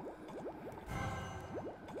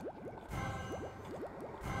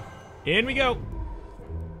 In we go.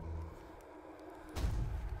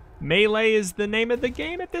 Melee is the name of the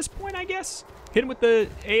game at this point, I guess. Hit him with the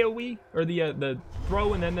AoE, or the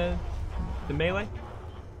throw and then the melee.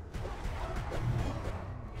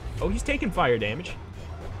 Oh, he's taking fire damage.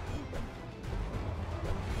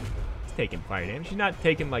 He's taking fire damage. He's not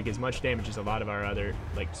taking, like, as much damage as a lot of our other,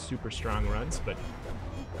 like, super strong runs, but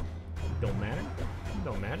don't matter.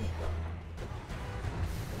 Don't matter.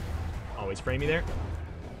 Always frame me there.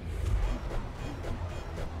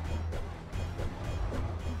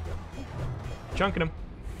 Chunking him.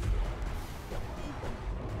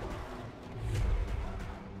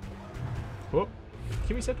 Whoop.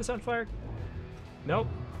 Can we set this on fire? Nope.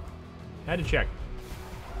 Had to check.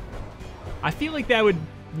 I feel like that would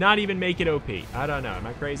not even make it OP. I don't know. Am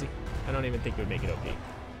I crazy? I don't even think it would make it OP.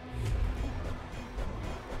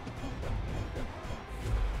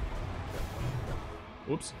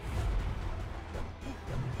 Whoops.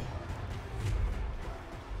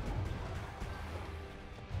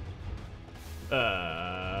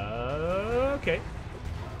 Okay.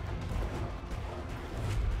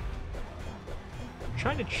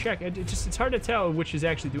 Trying to check. It's hard to tell which is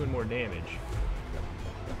actually doing more damage.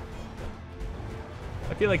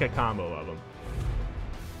 I feel like a combo of them.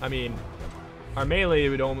 I mean, our melee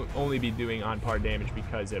would only be doing on par damage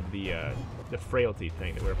because of the frailty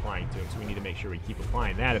thing that we're applying to him, so we need to make sure we keep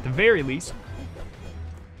applying that at the very least.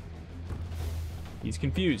 He's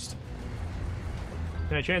confused.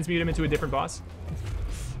 Can I transmute him into a different boss?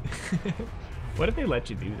 What if they let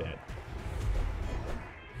you do that?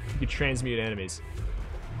 You could transmute enemies.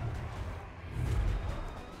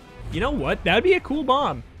 You know what? That'd be a cool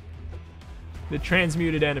bomb. The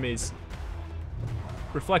transmuted enemies.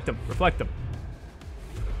 Reflect them. Reflect them.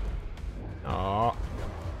 Aww.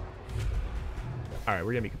 Alright,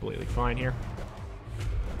 we're gonna be completely fine here.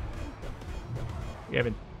 We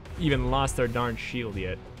haven't even lost our darn shield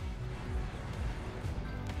yet.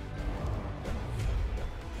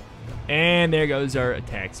 And there goes our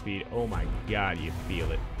attack speed. Oh my god, you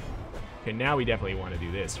feel it. Okay, now we definitely want to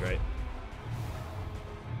do this, right?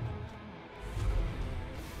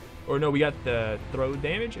 Or no, we got the throw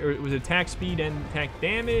damage? Or it was attack speed and attack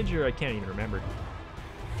damage? Or I can't even remember.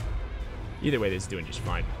 Either way, this is doing just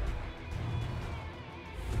fine.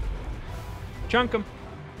 Chunk him.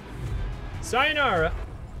 Sayonara.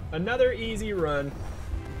 Another easy run.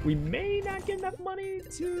 We may not get enough money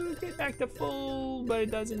to get back to full, but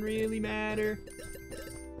it doesn't really matter.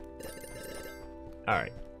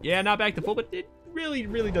 Alright. Yeah, not back to full, but it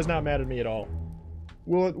really does not matter to me at all.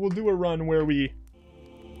 We'll do a run where we,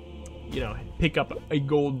 you know, pick up a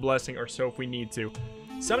gold blessing or so if we need to.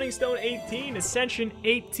 Summoning Stone 18, Ascension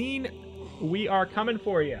 18, we are coming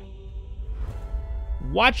for you.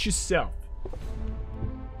 Watch yourself.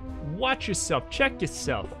 Watch yourself. Check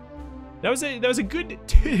yourself. That was a good,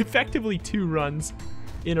 effectively 2 runs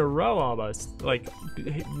in a row almost. Like,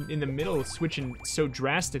 in the middle, switching so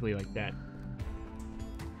drastically like that.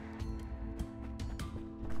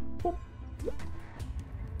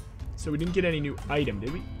 So we didn't get any new item,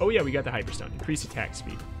 did we? Oh yeah, we got the Hyperstone. Increase attack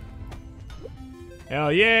speed.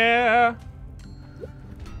 Hell yeah!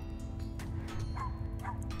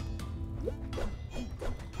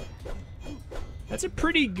 That's a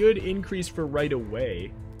pretty good increase for right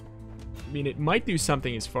away. I mean, it might do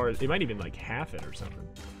something as far as... It might even, like, half it or something.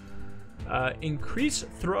 Increase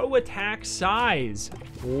throw attack size.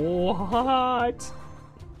 What?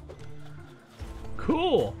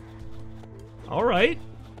 Cool. Alright.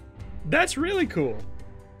 That's really cool.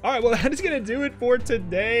 Alright, well, that is going to do it for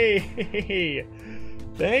today.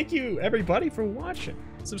 Thank you, everybody, for watching.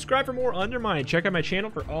 Subscribe for more UnderMine. Check out my channel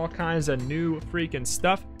for all kinds of new freaking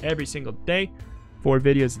stuff every single day. 4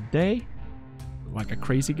 videos a day. Like a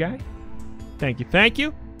crazy guy. Thank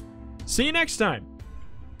you. See you next time.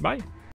 Bye.